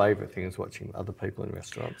one of my favourite things, watching other people in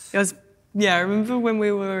restaurants. I remember when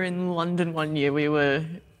we were in London one year,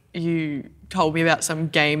 you told me about some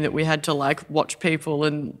game that we had to like watch people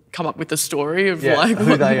and come up with a story of like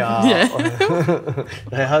who they are. Yeah.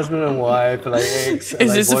 Their husband and wife, are they ex?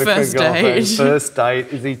 Is this a first date? First date,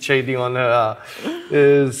 is he cheating on her?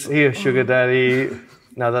 Is he a sugar daddy?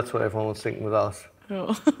 No, that's what everyone was thinking with us.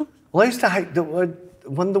 Oh. Well, I used to hate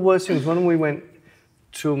one of the worst things, when we went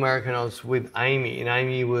to America and I was with Amy, and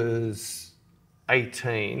Amy was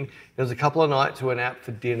 18. There was a couple of nights we went out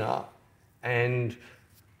for dinner and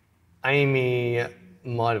Amy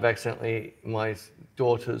might have accidentally, my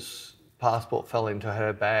daughter's passport fell into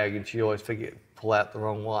her bag and she always pull out the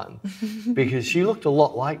wrong one because she looked a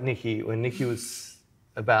lot like Nikki when Nikki was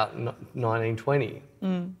about 19, 20.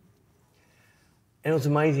 And it was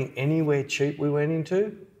amazing. Anywhere cheap we went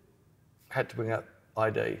into, had to bring up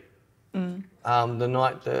ID. The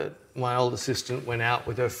night that my old assistant went out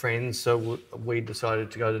with her friends, so we decided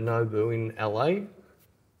to go to Nobu in LA,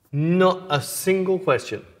 not a single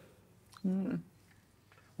question.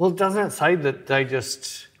 Well, doesn't it say that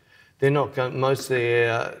they're not going, most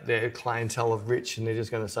of their clientele of rich and they're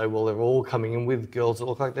just going to say, well, they're all coming in with girls that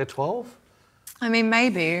look like they're 12? I mean,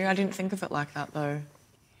 maybe. I didn't think of it like that though.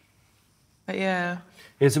 But yeah.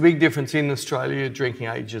 It's a big difference in Australia. Drinking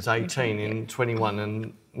age is 18 and 21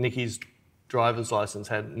 and Nikki's driver's licence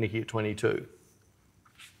had Nikki at 22.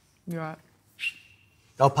 You're right.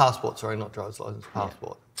 Oh, passport, sorry, not driver's licence,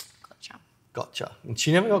 passport. Yeah. Gotcha. And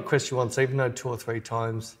she never got questioned once, even though 2 or 3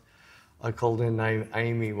 times I called her name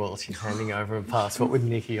Amy while she's handing over a passport with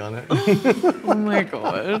Nikki on it. Oh my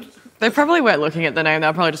God. They probably weren't looking at the name, they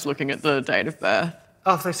were probably just looking at the date of birth.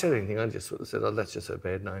 Oh, if they said anything, I just would have said, oh, that's just her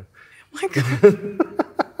bad name. Oh my God.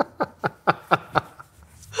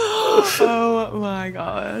 Oh my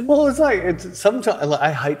God. Well, it's sometimes, like,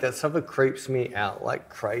 I hate that stuff. It creeps me out like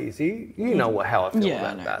crazy. You know how I feel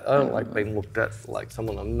about that. I don't like being looked at like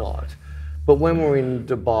someone I'm not. But when we were in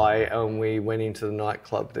Dubai and we went into the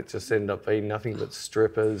nightclub that just ended up being nothing but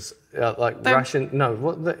strippers, Russian, no,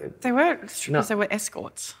 what? They weren't strippers, they were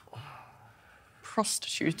escorts.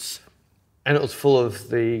 Prostitutes. And it was full of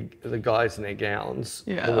the guys in their gowns,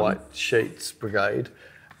 Yeah. the White Sheets Brigade.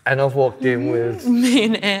 And I've walked in with Me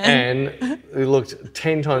and Anne. Anne, who looked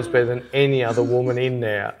 10 times better than any other woman in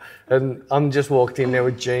there. And I'm just walked in there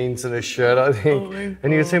with jeans and a shirt, I think.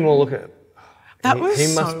 And you can see them all looking at That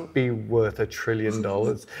he must be worth $1 trillion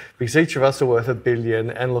because each of us are worth $1 billion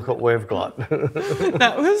and look what we've got.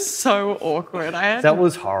 That was so awkward. That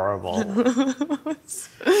was horrible.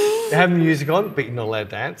 They have music on, but you're not allowed to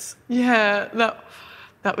dance. Yeah,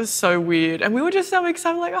 that was so weird. And we were just so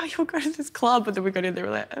excited, like, oh, you'll go to this club. But then we got in there,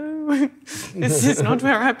 we're like, oh, this is not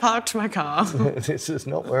where I parked my car. This is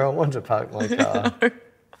not where I want to park my car.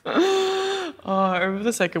 Oh, I remember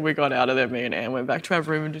the second we got out of there, me and Anne went back to our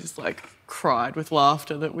room and just like cried with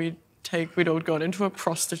laughter that we'd all gone into a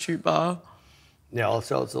prostitute bar. Yeah,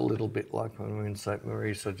 also it's a little bit like when we were in St.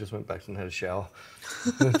 Marie, so I just went back and had a shower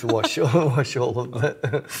to wash all of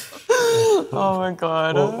that. Oh my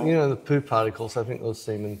God. Well, you know, the poo particles, I think there was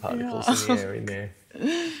semen particles in the air in there.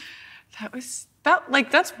 That was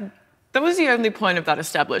the only point of that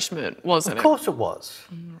establishment, wasn't it? Of course it was.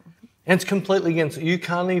 And it's completely against, you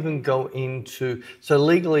can't even go into, so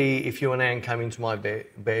legally if you and Anne came into my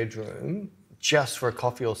bedroom just for a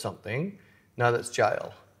coffee or something, no, that's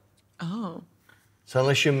jail. Oh. So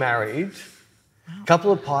unless you're married, a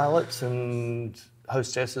couple of pilots and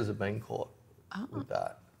hostesses have been caught with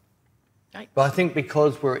that. Yikes. But I think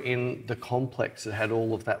because we're in the complex that had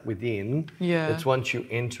all of that within, it's once you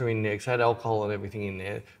enter in there, because it had alcohol and everything in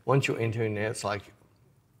there, once you enter in there, it's like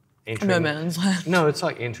entering... No man's land. No, it's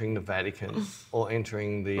like entering the Vatican or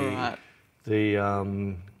entering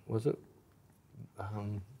was it?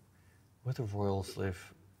 Where the royals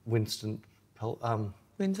live? Windsor Palace?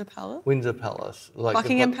 Windsor Palace. Like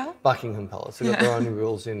Buckingham Palace? Buckingham Palace. They've got their own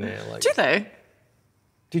rules in there. Like, do they?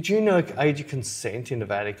 Did you know age of consent in the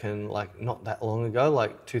Vatican, like not that long ago,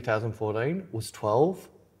 like 2014, was 12?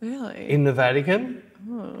 Really? In the Vatican?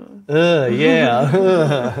 Yeah.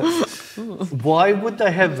 Why would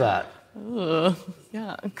they have that?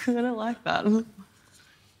 Yeah, I don't like that.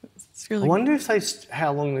 It's I really... wonder if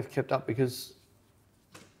how long they've kept up, because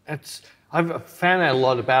I've found out a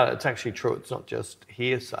lot about it. It's actually true. It's not just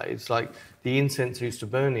hearsay. It's like the incense used to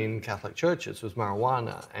burn in Catholic churches was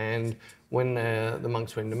marijuana, and when the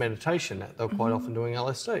monks went into meditation, they were quite often doing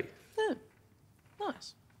LSD. Yeah.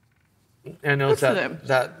 Nice. And it was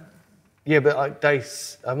that. Yeah, but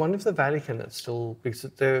I wonder if the Vatican, it's still, because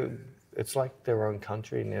it's like their own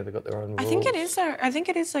country, and they've got their own rules. I think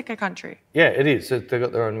it is like a country. Yeah, it is. They've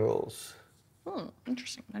got their own rules.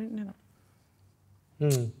 Interesting. I didn't know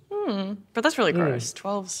that. But that's really gross.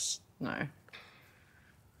 12's no.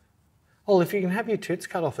 Well, if you can have your tits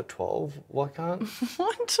cut off at 12, why can't...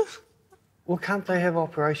 What? Well, can't they have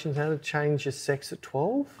operations now to change your sex at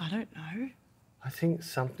 12? I don't know. I think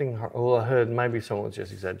something... Well, I heard maybe someone's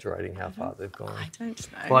just exaggerating how far they've gone. I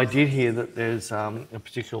don't know. Well, I did hear that there's a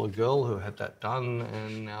particular girl who had that done,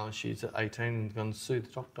 and now she's at 18 and going to sue the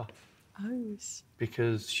doctor. Oh.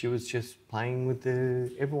 Because she was just playing with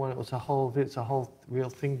everyone. It's a whole real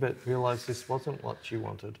thing, but realised this wasn't what she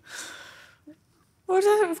wanted. Well,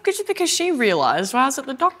 because she realised, why is it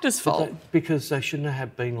the doctor's fault? Because they shouldn't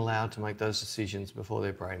have been allowed to make those decisions before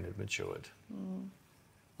their brain had matured.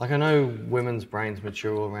 Like, I know women's brains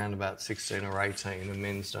mature around about 16 or 18, and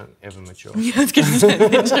men's don't ever mature. Yeah, I was going to say,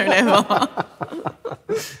 men don't ever.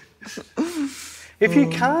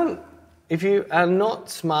 If you are not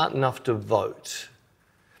smart enough to vote,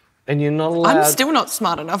 and you're not allowed... I'm still not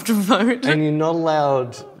smart enough to vote. And you're not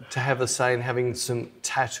allowed to have a say in having some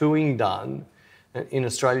tattooing done in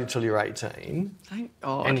Australia till you're 18. Thank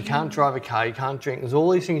God. And you can't drive a car, you can't drink. There's all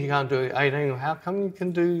these things you can't do at 18. How come you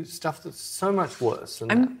can do stuff that's so much worse than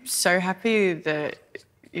that? I'm so happy that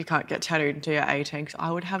you can't get tattooed until you're 18, because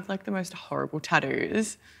I would have like the most horrible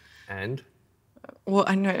tattoos. And? Well,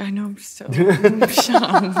 I know I'm still... Shut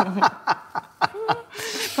up.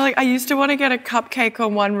 Like, I used to want to get a cupcake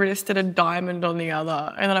on one wrist and a diamond on the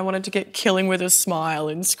other, and then I wanted to get Killing with a Smile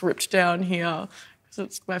in script down here, because it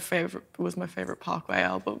was my favourite Parkway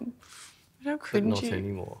album. How cringy. But not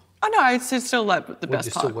anymore. Oh no, it's still like the best Would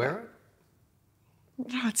you part. still wear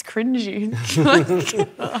it? No, it's cringy.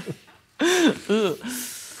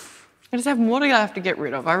 I just have more to have to get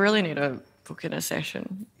rid of. I really need to book in a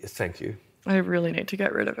session. Yes, thank you. I really need to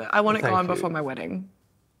get rid of it. I want it gone before my wedding.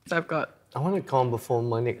 So I want it gone before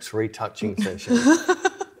my next retouching session.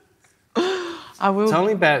 I will. It's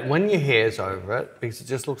only bad when your hair's over it, because it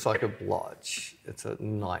just looks like a blotch. It's a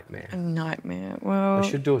nightmare. A nightmare. Well, I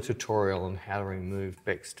should do a tutorial on how to remove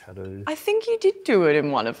Bec's tattoos. I think you did do it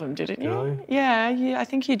in one of them, didn't you? No. Yeah, I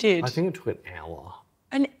think you did. I think it took an hour.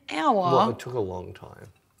 An hour? Well, it took a long time.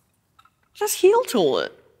 Just heel tool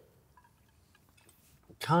it.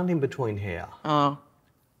 Can't in between hair. Oh.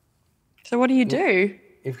 So what do you do?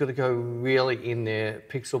 You've got to go really in there,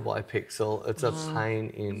 pixel by pixel. It's a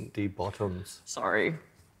pain in the bottoms. Sorry.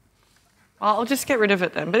 Well, I'll just get rid of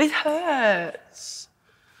it then. But it hurts.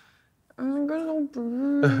 Oh, I got a little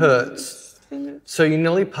bruise. It hurts. So you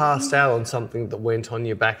nearly passed out on something that went on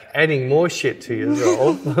your back, adding more shit to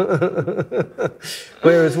yourself.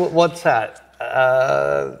 Whereas, what's that?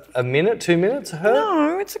 A minute, 2 minutes hurt?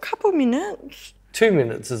 No, it's a couple minutes. 2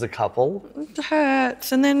 minutes is a couple. It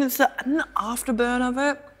hurts, and then it's the afterburn of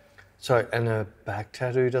it. So, and a back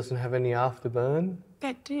tattoo doesn't have any afterburn?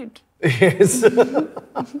 That did. Yes.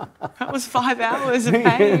 That was 5 hours of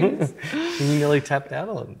pain. You nearly tapped out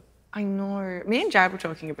on. I know. Me and Jad were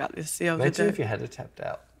talking about this the other day. Imagine if you had it tapped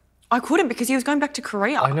out. I couldn't, because he was going back to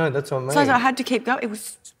Korea. I know, that's what I mean. So I had to keep going. It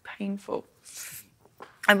was painful.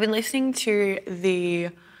 I've been listening to the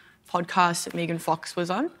podcast that Megan Fox was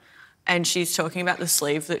on, and she's talking about the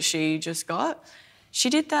sleeve that she just got. She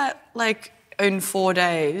did that like in 4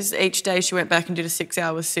 days. Each day she went back and did a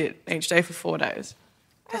 6-hour sit each day for 4 days.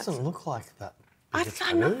 It doesn't look like that.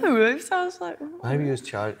 I know. So I was like... Oh. Maybe he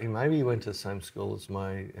was maybe he went to the same school as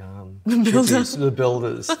my the builders. The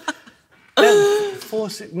builders.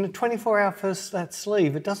 in the 24-hour first that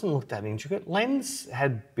sleeve, it doesn't look that intricate. Len's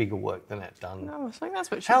had bigger work than that done. No, I think that's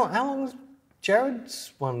what she's... How long was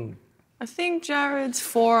Jared's one? I think Jared's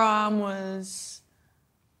forearm was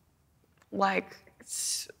like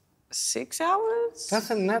 6 hours.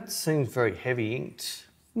 That seems very heavy inked.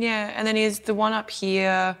 Yeah, and then the one up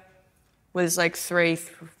here was like three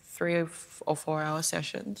or 4 hour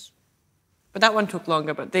sessions. But that one took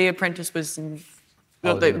longer, but the apprentice was...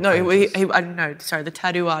 the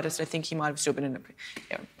tattoo artist, I think he might have still been in it.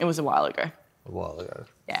 Yeah, it was a while ago. A while ago.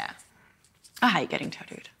 Yeah. I hate getting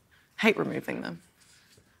tattooed. I hate removing them.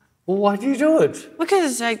 Well, why do you do it?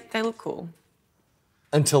 Because they look cool.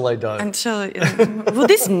 Until they don't. Well,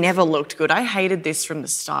 this never looked good. I hated this from the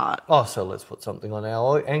start. Oh, so let's put something on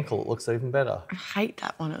our ankle. It looks even better. I hate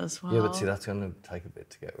that one as well. Yeah, but see, that's going to take a bit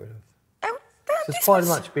to get rid of. It's quite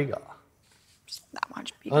much bigger. That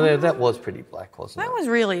much bigger. Oh, no, that was pretty black, wasn't it? That was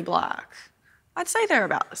really black. I'd say they're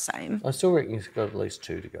about the same. I still reckon you've got at least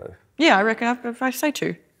 2 to go. Yeah, I reckon if I say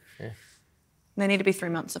 2. Yeah. They need to be 3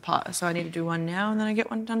 months apart, so I need to do one now, and then I get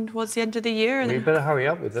one done towards the end of the year. Well, you better hurry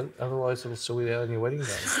up with it, otherwise it'll still be there on your wedding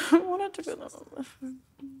day. I want it to be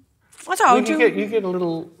What's all You get a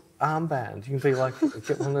little armband. You can be like,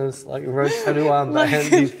 get one of those like rose tattoo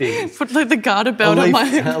armbandy things. Put like the garter belt on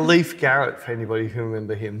my... A Leaf Garrett, for anybody who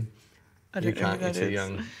remember him. You can't, you're too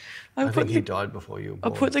young. I think he died before you were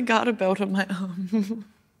born. I'll put the garter belt on my arm.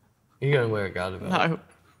 You're going to wear a garter belt?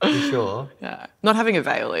 No. You sure? Yeah. Not having a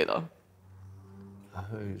veil either.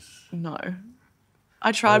 No.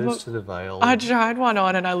 I tried one. To the veil. I tried one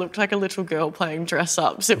on and I looked like a little girl playing dress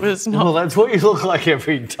ups. It was not. Well, that's what you look like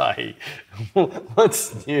every day.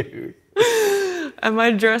 What's new? And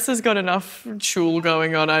my dress has got enough tulle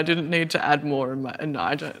going on. I didn't need to add more in my. No,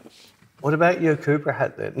 I don't. What about your Cooper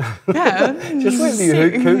hat then? Yeah. Just wear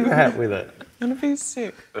your Cooper hat with it. I'm gonna be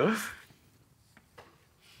sick.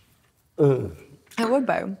 I would,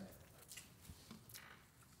 babe.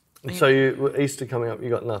 So Easter coming up, you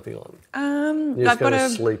got nothing on. You're just going to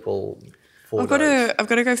sleep all 4 days. I've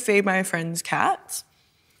got to go feed my friend's cats.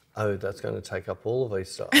 Oh, that's going to take up all of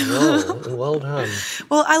Easter. Well done.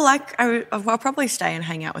 Well, I'll probably stay and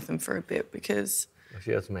hang out with them for a bit because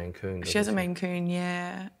she has a Maine Coon. She has a Maine Coon,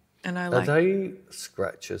 yeah. And Are they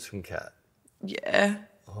scratches from cat? Yeah.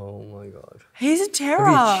 Oh my God. He's a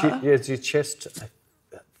terror. Is your chest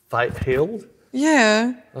healed?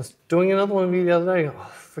 Yeah. I was doing another one with you the other day.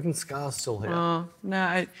 Oh, freaking scar's still here. Oh,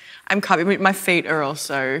 no, I'm covered. My feet are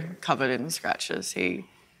also covered in scratches. He's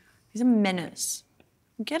a menace.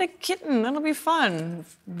 Get a kitten, that'll be fun.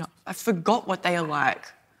 No, I forgot what they are like.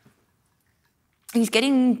 He's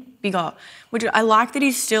getting bigger. Which I like that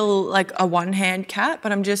he's still like a one-hand cat,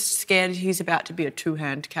 but I'm just scared he's about to be a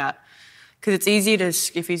two-hand cat. Because it's easy to,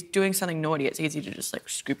 if he's doing something naughty, it's easy to just like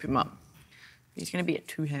scoop him up. He's going to be a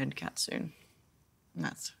two-hand cat soon. And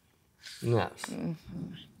that's... Nice. I'm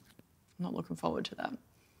not looking forward to that.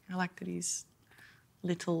 I like that he's my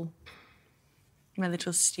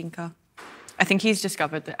little stinker. I think he's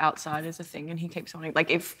discovered that outside is a thing and he keeps wanting, like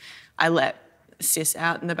if I let Sis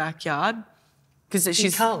out in the backyard, because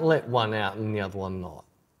You can't let one out and the other one not.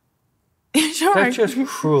 Sure. That's just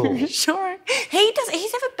cruel. Sure.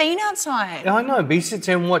 He's never been outside. I know, but he sits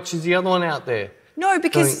there and watches the other one out there. No,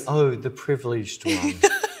 because... Going, oh, the privileged one.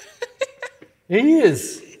 He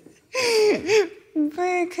is.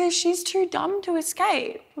 Because she's too dumb to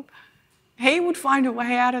escape. He would find a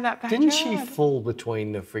way out of that backyard. Didn't she fall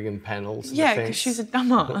between the friggin' panels? Yeah, because she's a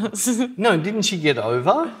dumbass. No, didn't she get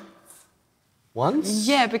over once?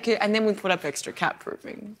 Yeah, and then we put up extra cat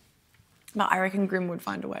proofing. But I reckon Grim would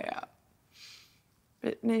find a way out.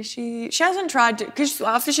 But no, she hasn't tried to, because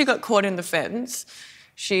after she got caught in the fence,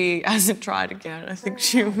 she hasn't tried again. I think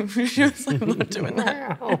she was like, I'm not doing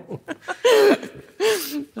that.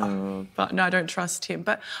 But no, I don't trust him.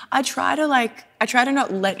 But I try to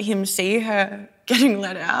not let him see her getting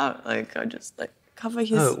let out. Like I just like cover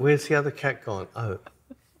his... Oh, where's the other cat gone?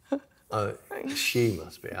 Oh, she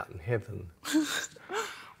must be out in heaven.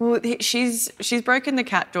 Well, she's broken the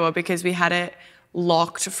cat door because we had it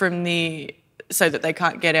locked so that they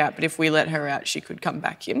can't get out. But if we let her out, she could come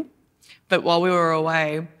back in. But while we were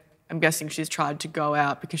away, I'm guessing she's tried to go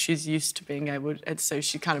out because she's used to being able to, and so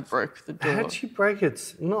she kind of broke the door. How'd she break it?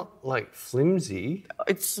 It's not like flimsy.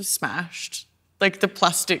 It's smashed. Like the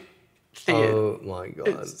plastic thing. Oh my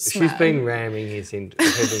God. She's been ramming his head into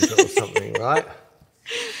it or something, right?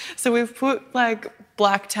 So we've put like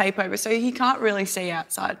black tape over so he can't really see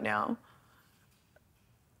outside now.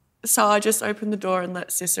 So I just opened the door and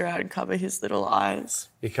let Sister out and cover his little eyes.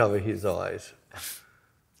 You cover his eyes.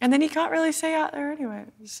 And then he can't really see out there anyway,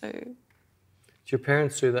 so... Did your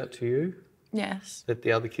parents do that to you? Yes. Let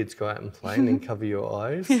the other kids go out and play and then cover your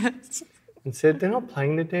eyes. Yes. And said, they're not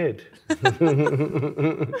playing, they're dead.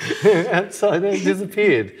 Outside, they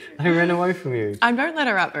disappeared. They ran away from you. I don't let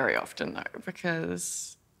her out very often, though,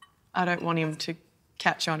 because I don't want him to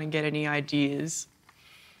catch on and get any ideas.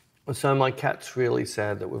 So my cat's really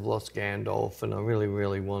sad that we've lost Gandalf, and I really,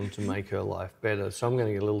 really want to make her life better. So I'm going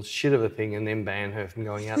to get a little shit of a thing and then ban her from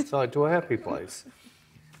going outside to a happy place.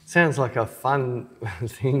 Sounds like a fun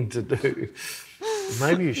thing to do.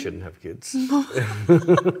 Maybe you shouldn't have kids. What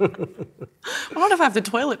if I have to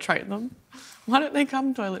toilet train them? Why don't they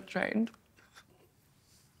come toilet trained?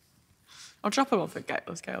 I'll drop them off at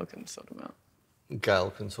Gail. Gail can sort them out.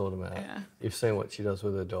 Gail can sort them out. Yeah. You've seen what she does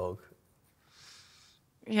with her dog.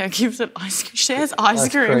 Yeah, gives it shares ice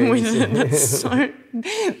cream with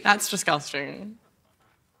it. That's disgusting.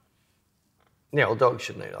 Yeah, well, dogs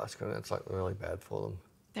shouldn't eat ice cream. That's like really bad for them.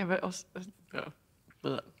 Yeah, but also, Blech.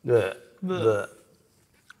 Blech. Blech.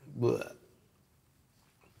 Blech.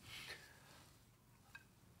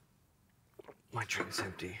 My drink's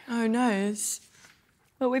empty. Oh no.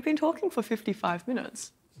 Well, we've been talking for 55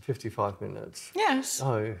 minutes. 55 minutes. Yes.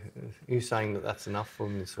 Oh, are you saying that that's enough for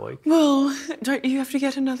them this week? Well, don't you have to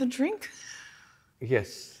get another drink?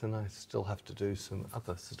 Yes, and I still have to do some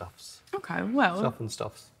other stuffs. Okay, well. Stuff and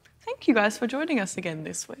stuffs. Thank you guys for joining us again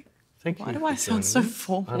this week. Thank you. Why do I sound so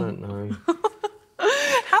formal? I don't know.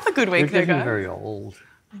 Have a good week, We're though, getting guys. very old.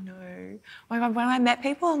 I know. When I met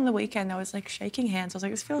people on the weekend, I was like shaking hands. I was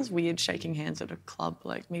like, this feels weird shaking hands at a club,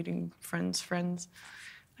 like meeting friends.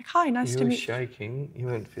 Like, hi, nice to meet you. You were shaking, you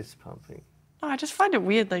weren't fist pumping. No, I just find it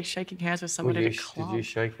weird, like shaking hands with somebody at a club. Did you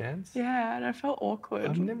shake hands? Yeah, and I felt awkward.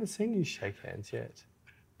 I've never seen you shake hands yet.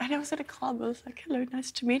 And I was at a club. I was like, hello,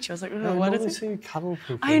 nice to meet you. I was like, oh, I've what never is it? seen you cuddle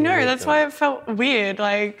people. I know, that's why it felt weird.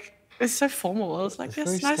 Like, it's so formal. I was like,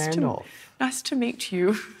 yes, nice to meet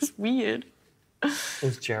you. It's weird.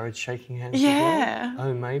 Was Jared shaking hands Yeah. as well?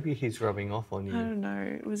 Oh, maybe he's rubbing off on you. I don't know.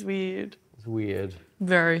 It was weird. It's weird.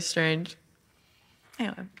 Very strange.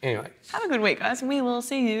 Anyway. Have a good week, guys. We will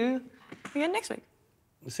see you again next week.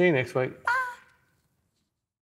 See you next week. Bye.